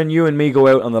like when you and me go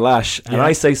out on the lash and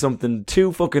I say something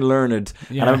too fucking learned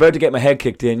and I'm about to get my head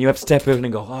kicked in, you have to step out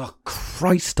and go, oh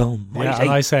Christ almighty. Yeah, and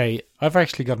I say, I've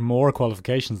actually got more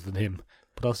qualifications than him,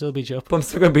 but I'll still beat you up. But I'm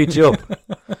still going to beat you up.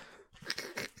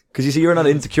 Because you see, you're not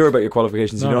insecure about your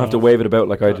qualifications. You don't have to wave it about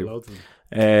like I do.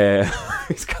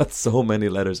 He's got so many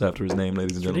letters after his name,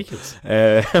 ladies and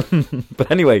gentlemen. But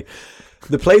anyway,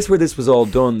 the place where this was all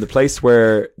done, the place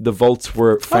where the vaults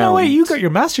were found. Oh, wait, you got your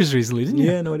master's recently, didn't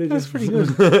you? Yeah, no, I did. That's pretty good.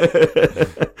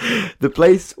 The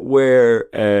place where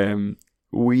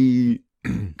we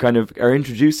kind of are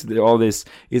introduced to all this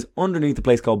is underneath a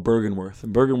place called Bergenworth.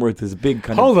 And Bergenworth is a big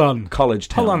kind of college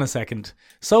town. Hold on a second.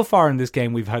 So far in this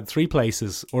game, we've had three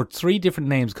places or three different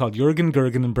names called Jurgen,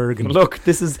 Gurgen, and Bergen. Look,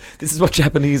 this is what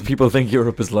Japanese people think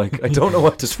Europe is like. I don't know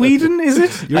what to Sweden, is it?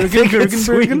 Jurgen, Gurgen,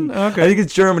 Bergen? Okay. I think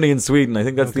it's Germany and Sweden. I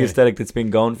think that's the aesthetic that's been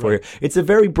going for here. It's a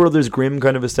very Brothers Grimm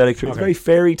kind of aesthetic. It's a very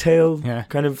fairy tale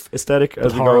kind of aesthetic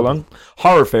as we go along.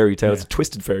 Horror fairy tale. It's a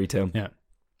twisted fairy tale. Yeah.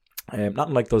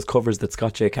 Not like those covers that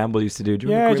Scott J. Campbell used to do. Do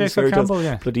you remember J. Scott Campbell,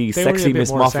 bloody sexy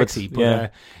Miss Moffat. Sexy,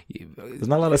 but, there's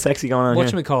not a lot of sexy going on what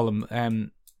here. Should we call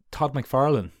him? Todd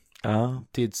McFarlane Oh.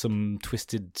 Did some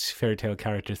twisted fairy tale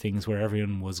character things where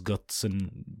everyone was guts and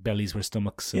bellies were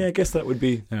stomachs. Yeah, I guess that would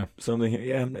be something.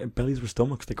 Yeah, bellies were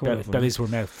stomachs. They come out bellies were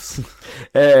mouths.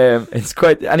 It's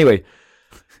quite... Anyway,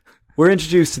 we're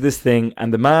introduced to this thing,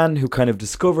 and the man who kind of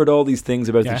discovered all these things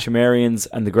about the Cimmerians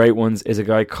and the Great Ones is a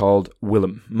guy called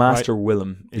Willem. Master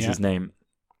Willem is his name.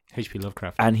 H.P.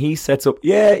 Lovecraft. And he sets up...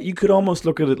 Yeah, you could almost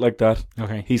look at it like that.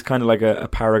 Okay. He's kind of like a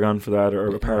paragon for that,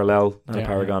 or a parallel. Not a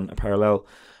paragon, a parallel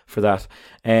for that.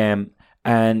 And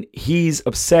he's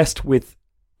obsessed with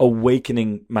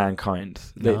awakening mankind.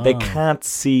 They can't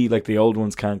see like the old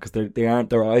ones can because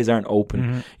their eyes aren't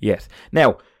open yet.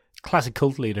 Now... Classic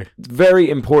cult leader. Very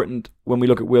important when we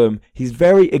look at Willem. He's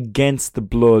very against the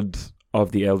blood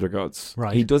of the elder gods.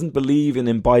 Right. He doesn't believe in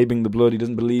imbibing the blood. He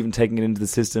doesn't believe in taking it into the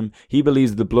system. He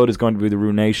believes that the blood is going to be the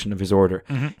ruination of his order.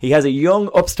 He has a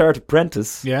young upstart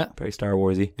apprentice. Yeah. Very Star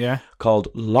Warsy. Yeah. Called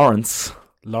Lawrence.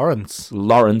 Lawrence.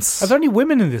 Are there any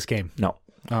women in this game? No.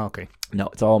 Oh, okay. No,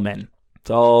 it's all men. It's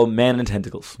all men and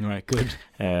tentacles. All right, good.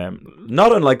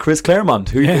 Not unlike Chris Claremont,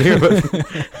 who you hear about.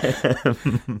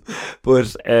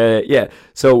 But yeah,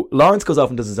 so Lawrence goes off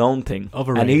and does his own thing,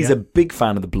 and he's a big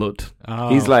fan of the blood. Oh.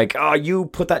 He's like, "Oh, you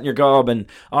put that in your gob, and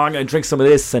I'm going to drink some of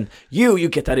this, and you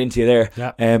get that into you there."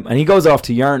 Yeah. And he goes off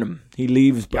to Yarnum. He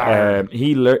leaves.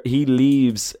 He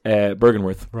leaves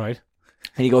Bergenworth. Right.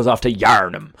 And he goes off to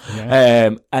Yarnum.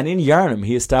 Yeah. And in Yarnum,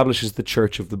 he establishes the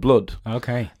Church of the Blood.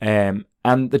 Okay.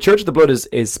 And the Church of the Blood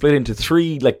is split into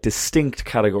three like distinct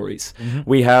categories.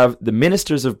 We have the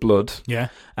ministers of blood. Yeah.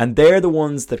 And they're the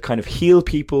ones that kind of heal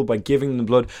people by giving them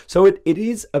blood. So it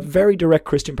is a very direct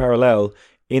Christian parallel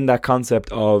in that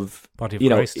concept of Body of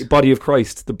Christ. body of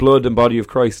Christ, the blood and body of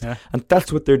Christ. Yeah. And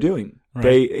that's what they're doing.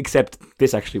 Right. Except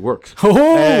this actually works.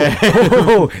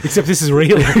 Except this is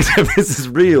real. Except this is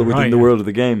real within Right, the yeah. world of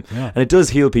the game. Yeah. And it does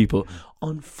heal people.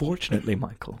 Unfortunately,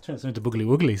 Michael. Turns into boogly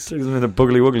wooglies. Turns them into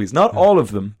buggly wugglies. Not all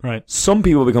of them. Right. Some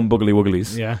people become buggly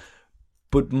wugglies. Yeah.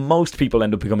 But most people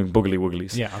end up becoming buggly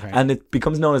wugglies. Yeah, okay. And it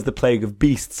becomes known as the Plague of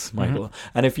Beasts, Michael.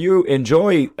 And if you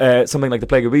enjoy something like the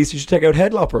Plague of Beasts, you should check out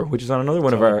Headlopper, which is on another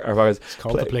one of ours. It's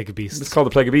called the Plague of Beasts. It's called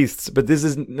the Plague of Beasts, but this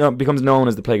is becomes known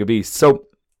as the Plague of Beasts. So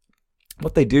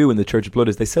what they do in the Church of Blood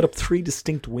is they set up three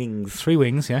distinct wings 3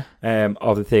 wings, yeah.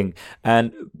 of the thing.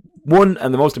 And one,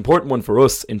 and the most important one for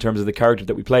us in terms of the character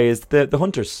that we play, is the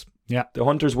Hunters. Yeah. The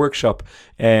Hunters Workshop.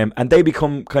 And they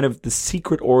become kind of the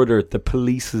secret order that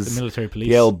polices The military police.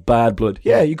 the old bad blood.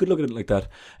 Yeah, you could look at it like that.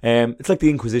 It's like the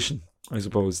Inquisition, I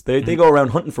suppose. They go around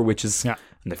hunting for witches, Yeah.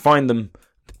 and they find them,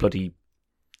 they bloody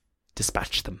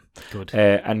dispatch them. Good.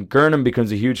 And Gurnham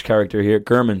becomes a huge character here.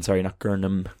 Gurman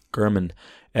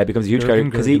becomes a huge character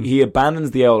because he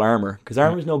abandons the old armor, because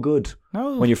armor is no good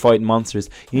No. when you're fighting monsters.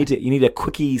 You need a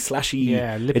quickie, slashy,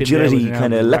 Yeah, lipping agility, around,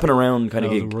 kind of leaping around kind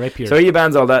of the gig. rapier. So he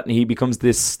abandons all that, and he becomes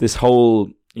this whole.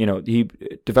 He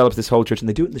develops this whole church, and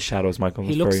they do it in the shadows, Michael.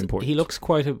 It's very important. He looks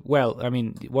quite I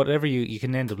mean, whatever you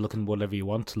can end up looking whatever you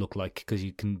want to look like, because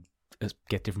you can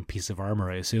get different pieces of armor,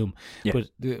 I assume. Yeah.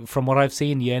 But from what I've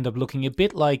seen, you end up looking a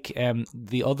bit like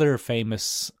the other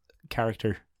famous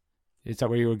character. Is that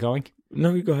where you were going?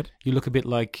 No, you go ahead. You look a bit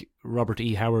like Robert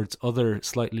E. Howard's other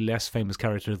slightly less famous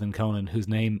character than Conan, whose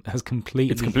name has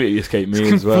completely escaped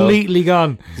me as well. completely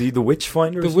gone. Is he the witch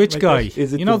finder? or The something witch like guy. that?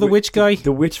 Is it You know the witch guy?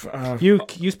 The witch. You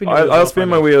spin. Your wheels I'll off spin on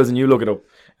my it. wheels and you look it up.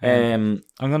 I'm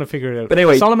gonna figure it out. But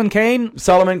anyway, Solomon Kane.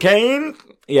 Solomon Kane.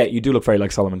 Yeah, you do look very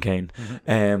like Solomon Kane.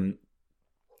 And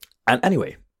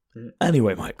anyway,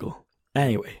 Michael.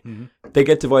 Anyway, they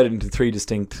get divided into three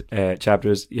distinct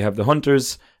chapters. You have the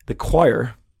Hunters, the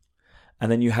Choir,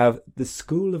 and then you have the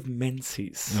School of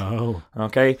Menses. Oh,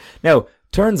 Okay. Now,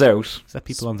 turns out, is that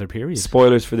people on their period?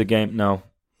 spoilers for the game. No,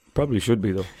 probably should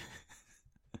be though.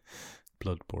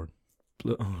 Bloodborne.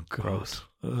 Oh God. Gross.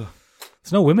 Ugh.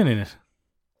 There's no women in it.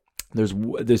 There's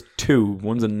two.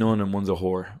 One's a nun and one's a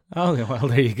whore. Oh, yeah, well,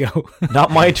 there you go.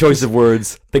 Not my choice of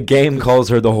words. The game calls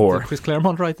her the Did whore. Chris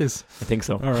Claremont write this? I think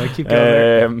so. All right, keep going.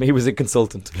 There. He was a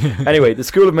consultant. Anyway, the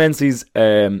School of Menses,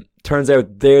 turns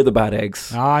out they're the bad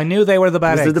eggs. I knew they were the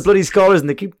bad Because eggs. they're the bloody scholars and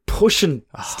they keep pushing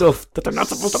stuff that they're not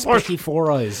supposed to push. Spiky four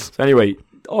eyes. So anyway,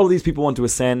 all of these people want to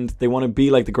ascend. They want to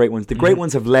be like the great ones. The great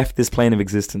ones have left this plane of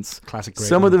existence. Classic great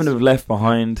Some of them ones. have left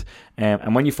behind.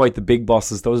 And when you fight the big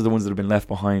bosses, those are the ones that have been left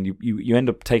behind. You end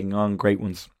up taking on great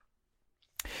ones.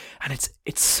 And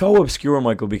it's so obscure,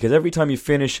 Michael, because every time you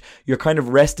finish, your kind of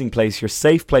resting place, your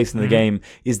safe place in the game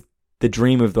is the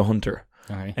dream of the hunter.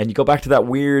 Okay. And you go back to that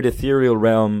weird ethereal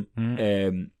realm,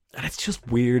 and it's just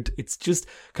weird. It's just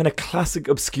kind of classic,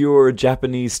 obscure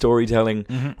Japanese storytelling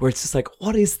where it's just like,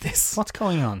 what is this? What's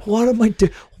going on? What am I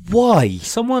doing? Why?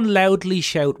 Someone loudly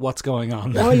shout what's going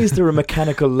on. Why is there a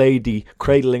mechanical lady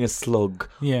cradling a slug?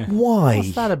 Yeah. Why?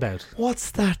 What's that about?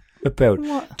 What's that about?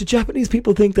 What? Do Japanese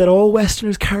people think that all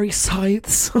Westerners carry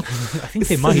scythes? I think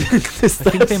they might. I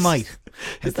think they might.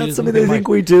 Is that something they think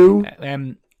we do?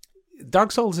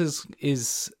 Dark Souls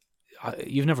is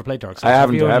you've never played Dark Souls. I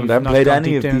haven't. have you? I haven't You've not played gone any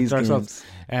deep of down these Dark games.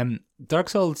 Souls. Dark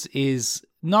Souls is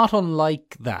not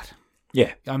unlike that.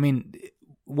 Yeah. I mean,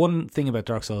 one thing about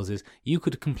Dark Souls is you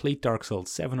could complete Dark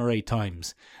Souls 7 or 8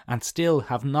 times and still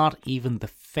have not even the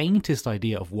faintest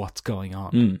idea of what's going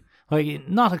on. Like,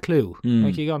 not a clue.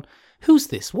 Like, you're going, who's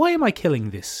this? Why am I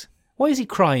killing this? Why is he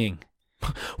crying?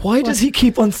 Why does he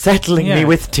keep unsettling me Yeah.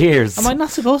 with tears? Am I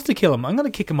not supposed to kill him? I'm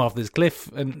going to kick him off this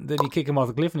cliff. And then you kick him off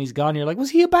the cliff and he's gone. You're like,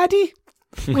 was he a baddie?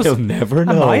 We'll never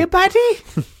know. Am I a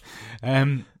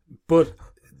baddie? But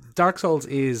Dark Souls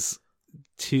is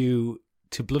to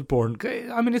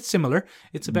Bloodborne. I mean, it's similar.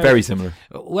 It's about Very similar.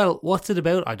 Well, what's it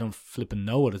about? I don't flipping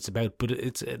know what it's about.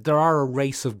 But there are a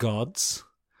race of gods,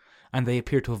 and they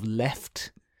appear to have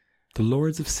left. The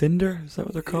Lords of Cinder? Is that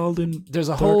what they're called in There's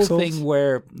a Dark whole Souls? thing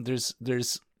where there's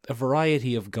a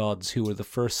variety of gods who were the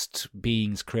first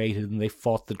beings created, and they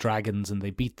fought the dragons and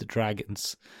they beat the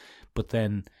dragons. But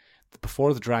then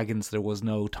before the dragons there was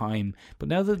no time. But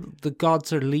now the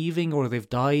gods are leaving, or they've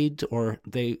died, or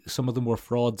some of them were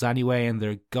frauds anyway, and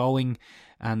they're going,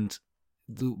 and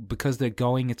because they're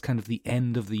going, it's kind of the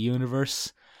end of the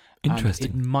universe.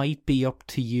 Interesting. And it might be up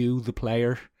to you, the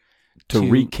player, to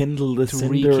rekindle the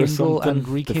cinder or something. And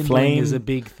rekindling the flame is a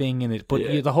big thing in it. But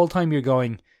Yeah. the whole time you're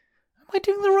going, am I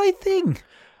doing the right thing?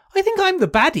 I think I'm the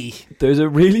baddie. There's a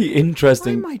really I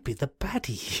interesting, might be the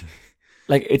baddie.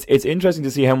 like it's interesting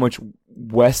to see how much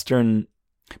Western.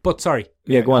 But sorry.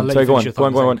 Yeah, go I'll on. let Sorry, you go finish on. your Go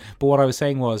on, thought in a go on. second. But what I was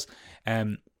saying was,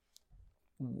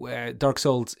 Dark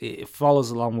Souls, it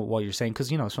follows along with what you're saying,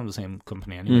 because, it's from the same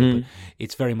company anyway, but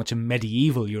it's very much a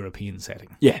medieval European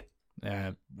setting. Yeah.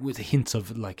 With hints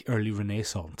of like early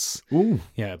Renaissance. Ooh.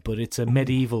 Yeah, but it's a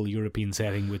medieval European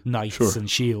setting with knights Sure. and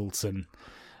shields, and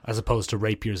as opposed to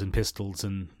rapiers and pistols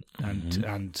and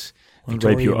I'll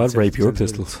rape your Victorian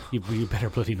pistols. You better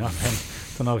bloody not. Then.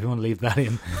 Don't know if you want to leave that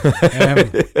in.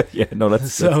 Yeah, no,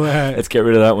 let's So let's get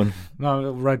rid of that one.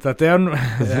 no, write that down.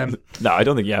 No, I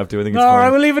don't think you have to. I think it's All right,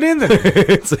 fine. we'll leave it in then.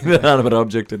 It's an inanimate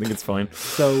object. I think it's fine.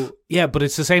 So yeah, but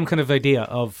it's the same kind of idea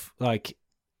of like,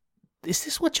 is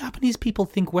this what Japanese people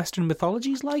think Western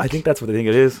mythology is like? I think that's what I think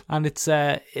it is. And it's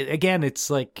again, it's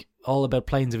like all about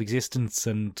planes of existence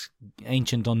and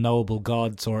ancient unknowable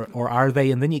gods, or are they?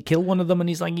 And then you kill one of them, and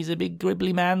he's a big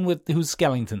gribbly man who's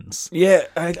skeletons. Yeah,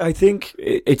 I think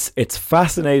it's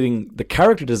fascinating. The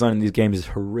character design in these games is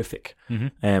horrific.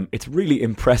 It's really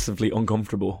impressively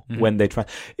uncomfortable when they try.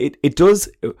 It does.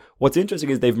 What's interesting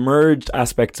is they've merged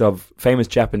aspects of famous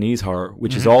Japanese horror,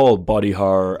 which is all body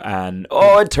horror, and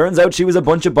it turns out she was a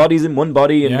bunch of bodies in one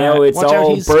body, and now it's watch out,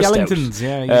 all he's burst skeletons.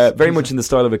 out. Yeah, Very much in the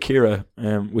style of Akira,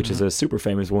 which is a super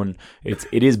famous one.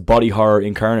 It is body horror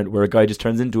incarnate, where a guy just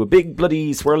turns into a big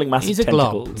bloody swirling mass he's of a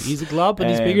glob. tentacles. He's a glob, and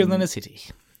he's bigger than a city.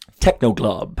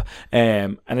 Technoglob,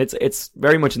 and it's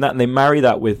very much in that, and they marry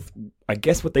that with, I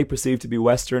guess, what they perceive to be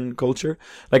Western culture.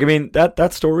 Like, I mean,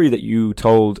 that story that you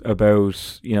told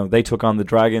about, they took on the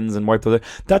dragons and wiped out.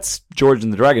 That's George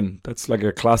and the Dragon. That's like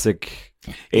a classic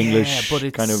English but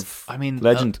it's, kind of legend.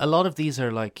 legend. A lot of these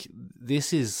are like,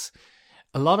 this is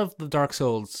a lot of the Dark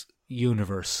Souls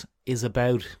universe is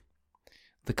about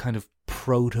the kind of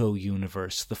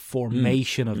proto-universe, the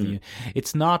formation of the.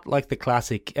 It's not like the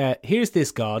classic. Here's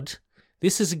this god.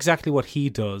 This is exactly what he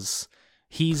does.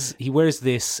 He wears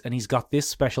this, and he's got this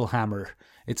special hammer.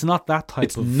 It's not that type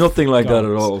It's of. nothing like that at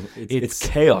gods. all. It's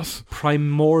chaos.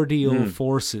 Primordial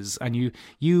forces, and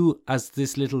you as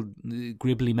this little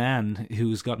gribbly man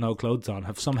who's got no clothes on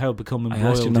have somehow become I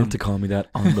embroiled. asked you not to call me that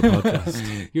on the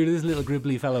podcast. You're this little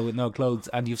gribbly fellow with no clothes,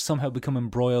 and you've somehow become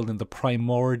embroiled in the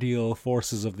primordial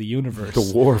forces of the universe.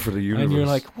 The war for the universe. And you're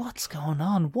like, what's going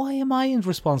on? Why am I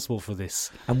responsible for this?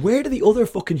 and where do the other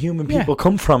fucking human people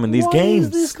come from in these Why games?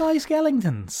 is this guy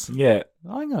skeletons? Yeah.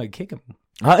 I'm gonna kick him.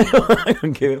 I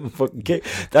don't give him a fucking kick.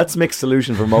 That's Mick's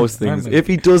solution for most things. gonna- If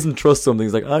he doesn't trust something,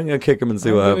 he's like, I'm going to kick him and see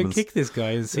I'm what gonna happens. kick this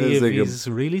guy and see Let's if take him. he's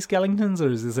really skeletons or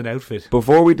is this an outfit.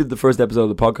 Before we did the first episode of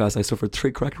the podcast, I suffered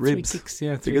 3 cracked ribs. 3 kicks,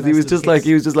 yeah. 3 Because nice he was little just like,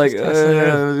 kicks. Testing it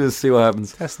out. just see what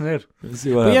happens. Testing it out.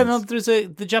 See what But yeah, happens. no,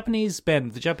 there's the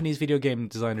Japanese video game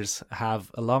designers have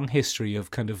a long history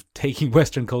of kind of taking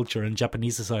Western culture and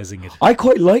Japanesicizing it. I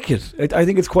quite like it. I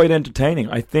think it's quite entertaining.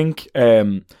 I think,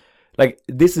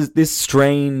 this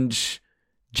strange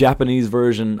Japanese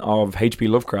version of H.P.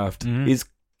 Lovecraft is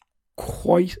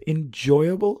quite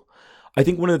enjoyable. I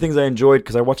think one of the things I enjoyed,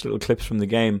 because I watched little clips from the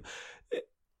game,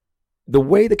 the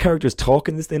way the characters talk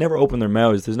in this, they never open their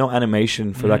mouths. There's no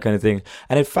animation for that kind of thing.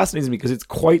 And it fascinates me because it's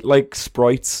quite like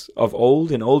sprites of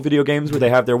in old video games where they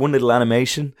have their one little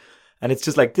animation. And it's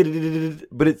just like,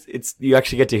 but it's you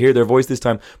actually get to hear their voice this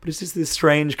time. But it's just this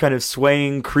strange kind of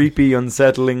swaying, creepy,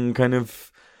 unsettling kind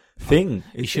of thing.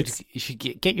 You should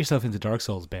get yourself into Dark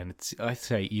Souls, Ben. It's, I'd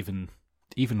say, even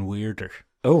weirder.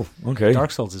 Oh, okay.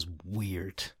 Dark Souls is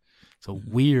weird. It's a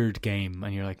weird game,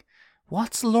 and you're like,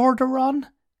 what's Lordaeron?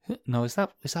 No, is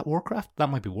that Warcraft? That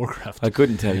might be Warcraft. I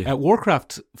couldn't tell you.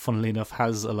 Warcraft, funnily enough,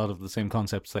 has a lot of the same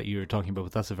concepts that you're talking about,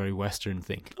 but that's a very Western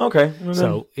thing. Okay.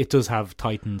 So it does have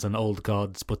titans and old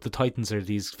gods, but the titans are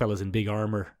these fellas in big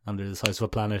armor and they're the size of a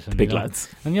planet. And, Big lads.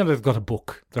 And they've got a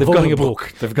book. They've holding got a a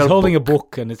book. They've got He's a holding a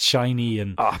book and it's shiny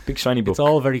and big shiny book. it's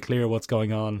all very clear what's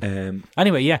going on.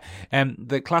 Anyway, yeah.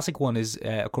 The classic one is,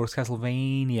 of course,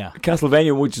 Castlevania.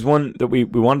 Castlevania, which is one that we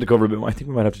wanted to cover a bit more. I think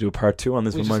we might have to do a part 2 on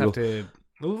this We one, just Michael. have to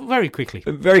very quickly.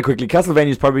 Very quickly, Castlevania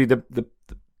is probably the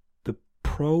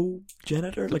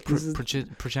progenitor, like this is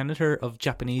Progenitor of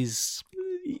Japanese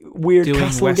weird doing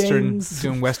castle Western games.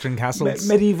 doing Western castles.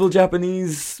 Medieval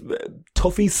Japanese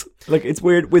toughies. Like, it's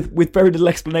weird with very little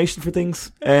explanation for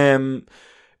things.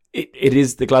 It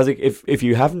is the classic. If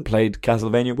you haven't played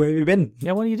Castlevania, where have you been?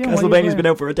 Yeah, what are you doing? Castlevania's been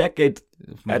out for a decade.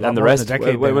 And the rest,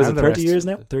 what was it, 30 years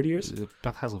now? 30 years?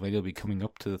 Castlevania will be coming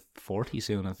up to 40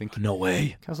 soon, I think. No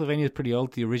way. Castlevania is pretty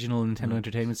old, the original Nintendo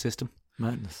Entertainment System.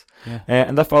 Madness. Yeah.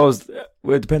 And that follows,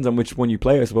 well, it depends on which one you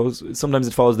play, I suppose. Sometimes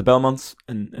it follows the Belmonts,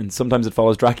 and sometimes it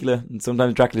follows Dracula, and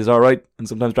sometimes Dracula's alright, and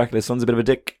sometimes Dracula's son's a bit of a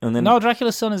dick, and then... No,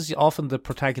 Dracula's son is often the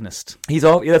protagonist. He's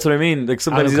all, yeah, that's what I mean. Like,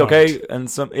 sometimes Alucard. he's okay, and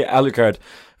Alucard.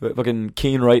 Fucking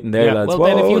keen writing there, lads. Well, Whoa,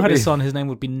 Ben, if you had a okay. son, his name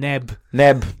would be Neb.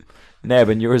 Neb,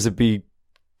 and yours would be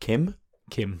Kim?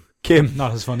 Kim. Kim.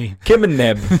 Not as funny. Kim and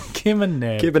Neb. Kim and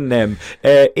Neb. Kim and Neb.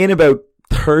 In about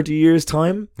 30 years'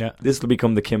 time, Yeah. this will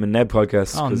become the Kim and Neb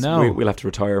podcast. Oh, 'cause no. we'll have to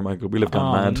retire, Michael. We'll have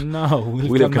gone mad. No,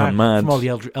 We'll have gone mad. From all the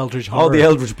Eldritch horror. All the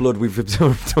Eldritch blood we've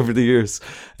absorbed over the years.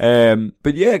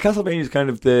 But yeah, Castlevania is kind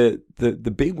of the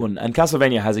big one, and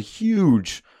Castlevania has a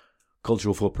huge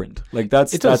cultural footprint. Like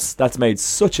that's made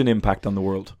such an impact on the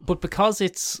world. But because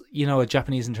it's, a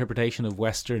Japanese interpretation of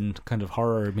Western kind of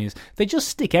horror means they just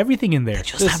stick everything in there.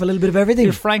 Just have a little bit of everything.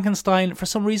 There's Frankenstein. For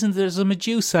some reason, there's a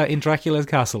Medusa in Dracula's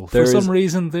castle. There For is- some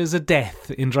reason, there's a death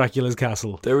in Dracula's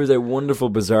castle. There is a wonderful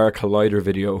Bizarre Collider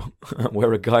video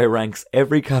where a guy ranks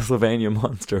every Castlevania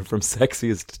monster from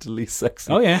sexiest to least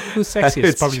sexy. Oh yeah, who's sexiest?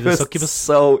 It's Probably the just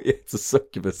succubus. It's a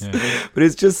succubus. Yeah. But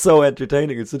it's just so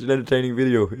entertaining. It's such an entertaining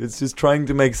video. It's just trying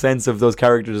to make sense of those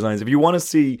character designs. If you want to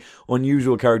see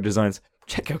unusual character designs,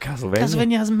 check out Castlevania.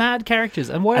 Castlevania has mad characters,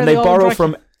 and why are And they all borrow in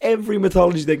from every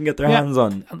mythology they can get their Yeah. hands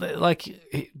on.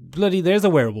 bloody. There's a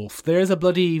werewolf. There's a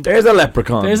bloody. There's a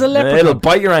leprechaun. There's a leprechaun. It'll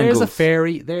bite your ankles. There's a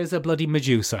fairy. There's a bloody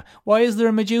Medusa. Why is there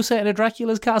a Medusa in a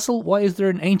Dracula's castle? Why is there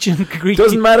an ancient Greek?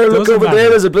 Doesn't matter. Look Doesn't over matter. there.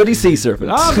 There's a bloody sea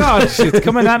serpent. Oh gosh, it's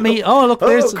coming at me. Oh look, Oh,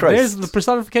 there's Christ. the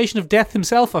personification of death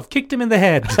himself. I've kicked him in the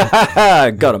head.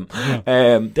 Got him.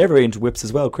 They're very into whips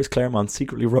as well. Chris Claremont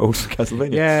secretly wrote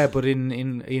Castlevania. Yeah, but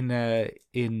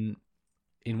in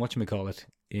whatchamacallit,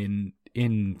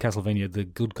 in Castlevania, the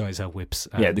good guys have whips.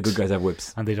 Yeah, the good guys have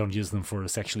whips. and they don't use them for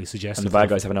sexually suggestive. And the bad stuff.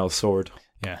 guys have an elf sword.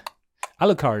 Yeah.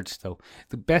 Alucard, though,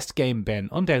 the best game, Ben,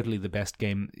 undoubtedly the best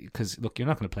game, because, look, you're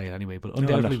not going to play it anyway, but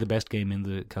undoubtedly the best game in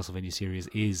the Castlevania series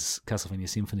is Castlevania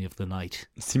Symphony of the Night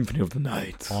Symphony of the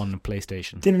Night. on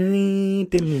PlayStation.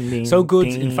 So So good,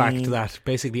 in fact, that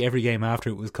basically every game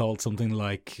after it was called something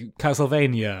like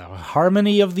Castlevania,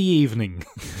 Harmony of the Evening,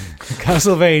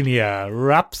 Castlevania,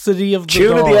 Rhapsody of the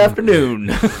Tune of Dawn. the Afternoon.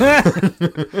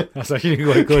 That's actually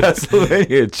quite good.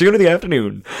 Castlevania, Tune of the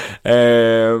Afternoon.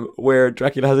 Where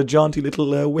Dracula has a jaunty little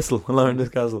whistle along this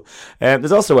castle.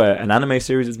 There's also an anime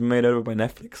series that's been made out of it by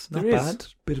Netflix. Not There is. bad.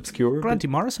 Bit obscure. Granty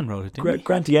Morrison wrote it, didn't he?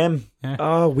 Granty M. Yeah.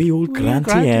 Oh, wee old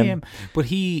Granty M. But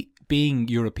he, being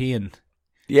European,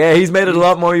 Yeah, he's made it a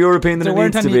lot more European than there it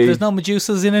weren't needs to any. be. There's no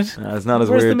Medusas in it. No, it's not as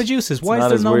Where's weird. the Medusas? It's Why not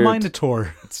is as there no weird.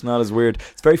 Minotaur? It's not as weird.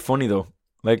 It's very funny though.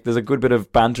 Like there's a good bit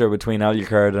of banter between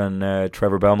Alucard and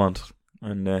Trevor Belmont,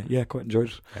 and yeah, quite enjoyed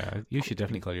it. You should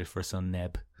definitely call your first son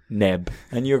Neb. Neb,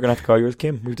 and you're gonna have to call yours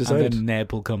Kim. We've decided. And then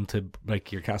Neb will come to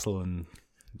like your castle and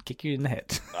kick you in the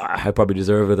head. I probably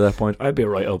deserve it at that point. I'd be a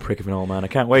right old prick of an old man. I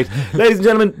can't wait. Ladies and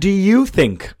gentlemen, do you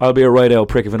think I'll be a right old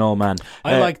prick of an old man?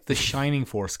 I like the Shining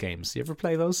Force games. You ever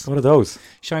play those? What are those?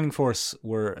 Shining Force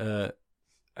were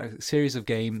a series of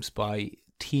games by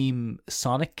Team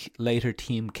Sonic, later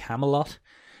Team Camelot,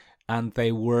 and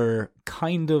they were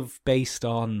kind of based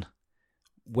on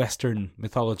Western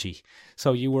mythology.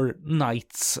 So you were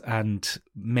knights and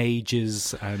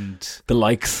mages and The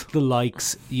likes. the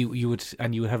likes. You would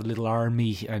have a little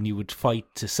army and you would fight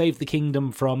to save the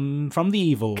kingdom from the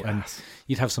evil. And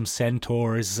you'd have some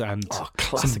centaurs and some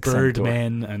classic centaur.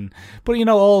 birdmen but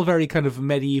all very kind of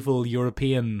medieval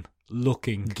European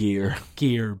looking Gear.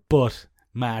 but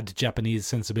mad Japanese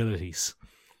sensibilities.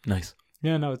 Nice.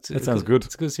 Yeah, no, it's sounds good.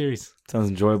 It's a good series. Sounds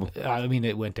enjoyable. I mean,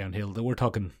 it went downhill. We're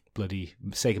talking bloody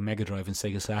Sega Mega Drive and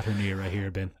Sega Saturn era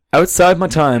here, Ben. Outside my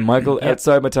time, Michael. Yeah.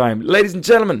 Outside my time. Ladies and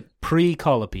gentlemen,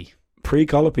 Pre-Colopy.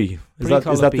 pre-Colopy. Is that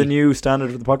Pre-Colopy. the new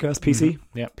standard for the podcast? PC?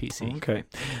 Yeah, PC. Okay.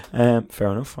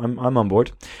 Fair enough. I'm on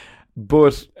board.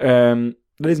 But ladies and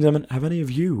gentlemen, have any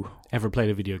of you Ever played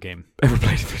a video game? ever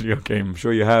played a video game? I'm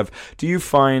sure you have. Do you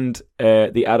find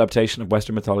the adaptation of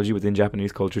Western mythology within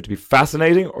Japanese culture to be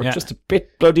fascinating or Yeah. just a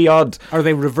bit bloody odd? Are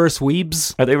they reverse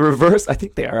weebs? Are they reverse? I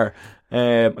think they are. I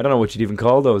don't know what you'd even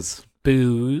call those.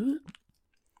 Boo.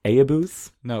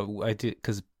 Ayaboos? No, I did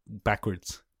because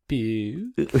backwards.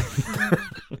 Boo.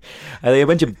 Are they a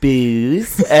bunch of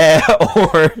boos?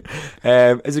 Or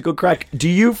is it good crack? Do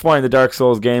you find the Dark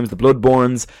Souls games, the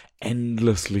Bloodborns,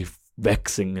 endlessly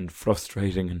vexing and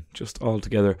frustrating and just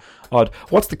altogether odd.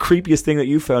 What's the creepiest thing that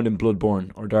you found in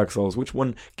Bloodborne or Dark Souls? Which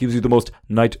one gives you the most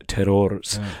night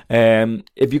terrors?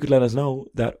 If you could let us know,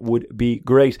 that would be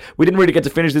great. We didn't really get to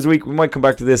finish this week. We might come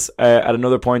back to this at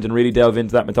another point and really delve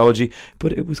into that mythology,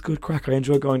 but it was good crack. I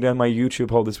enjoyed going down my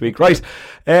YouTube hole this week. Right,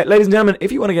 ladies and gentlemen,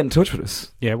 if you want to get in touch with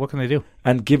us, what can they do?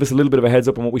 And give us a little bit of a heads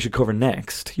up on what we should cover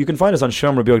next, you can find us on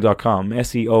seomrabeag.com,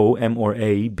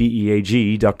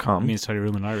 SEOMRABEAG.com. It means tidy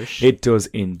room in Irish. It does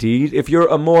indeed. If you're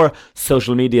a more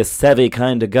social media savvy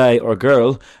kind of guy or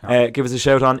girl, give us a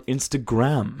shout on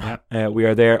Instagram. We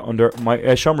are there under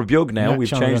my Sean Rabeag now. We've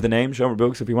changed the name, Sean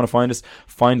Rabeag. So if you want to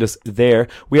find us there.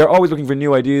 We are always looking for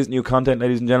new ideas, new content,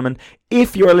 ladies and gentlemen.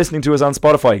 If you are listening to us on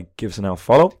Spotify, give us an L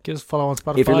follow. Give us a follow on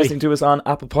Spotify. If you're listening to us on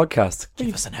Apple Podcasts,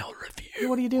 give us an L review.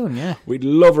 What are you doing? We'd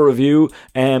love a review.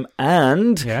 And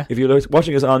if you're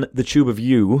watching us on the Tube of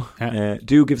You,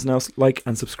 do give us an L like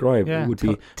and subscribe. It would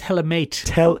be tell a mate.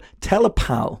 Tell a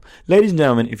pal. Ladies and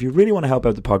gentlemen, if you really want to help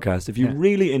out the podcast, if you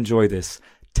really enjoy this,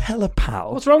 tell a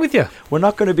pal. What's wrong with you? We're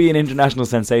not going to be an international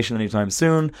sensation anytime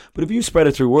soon, but if you spread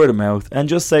it through word of mouth and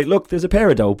just say, look, there's a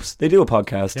pair of dopes. They do a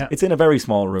podcast. It's in a very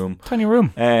small room. Tiny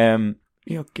room.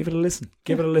 Give it a listen.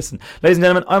 Ladies and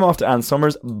gentlemen, I'm off to Anne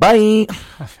Summers. Bye.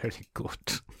 Very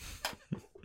good.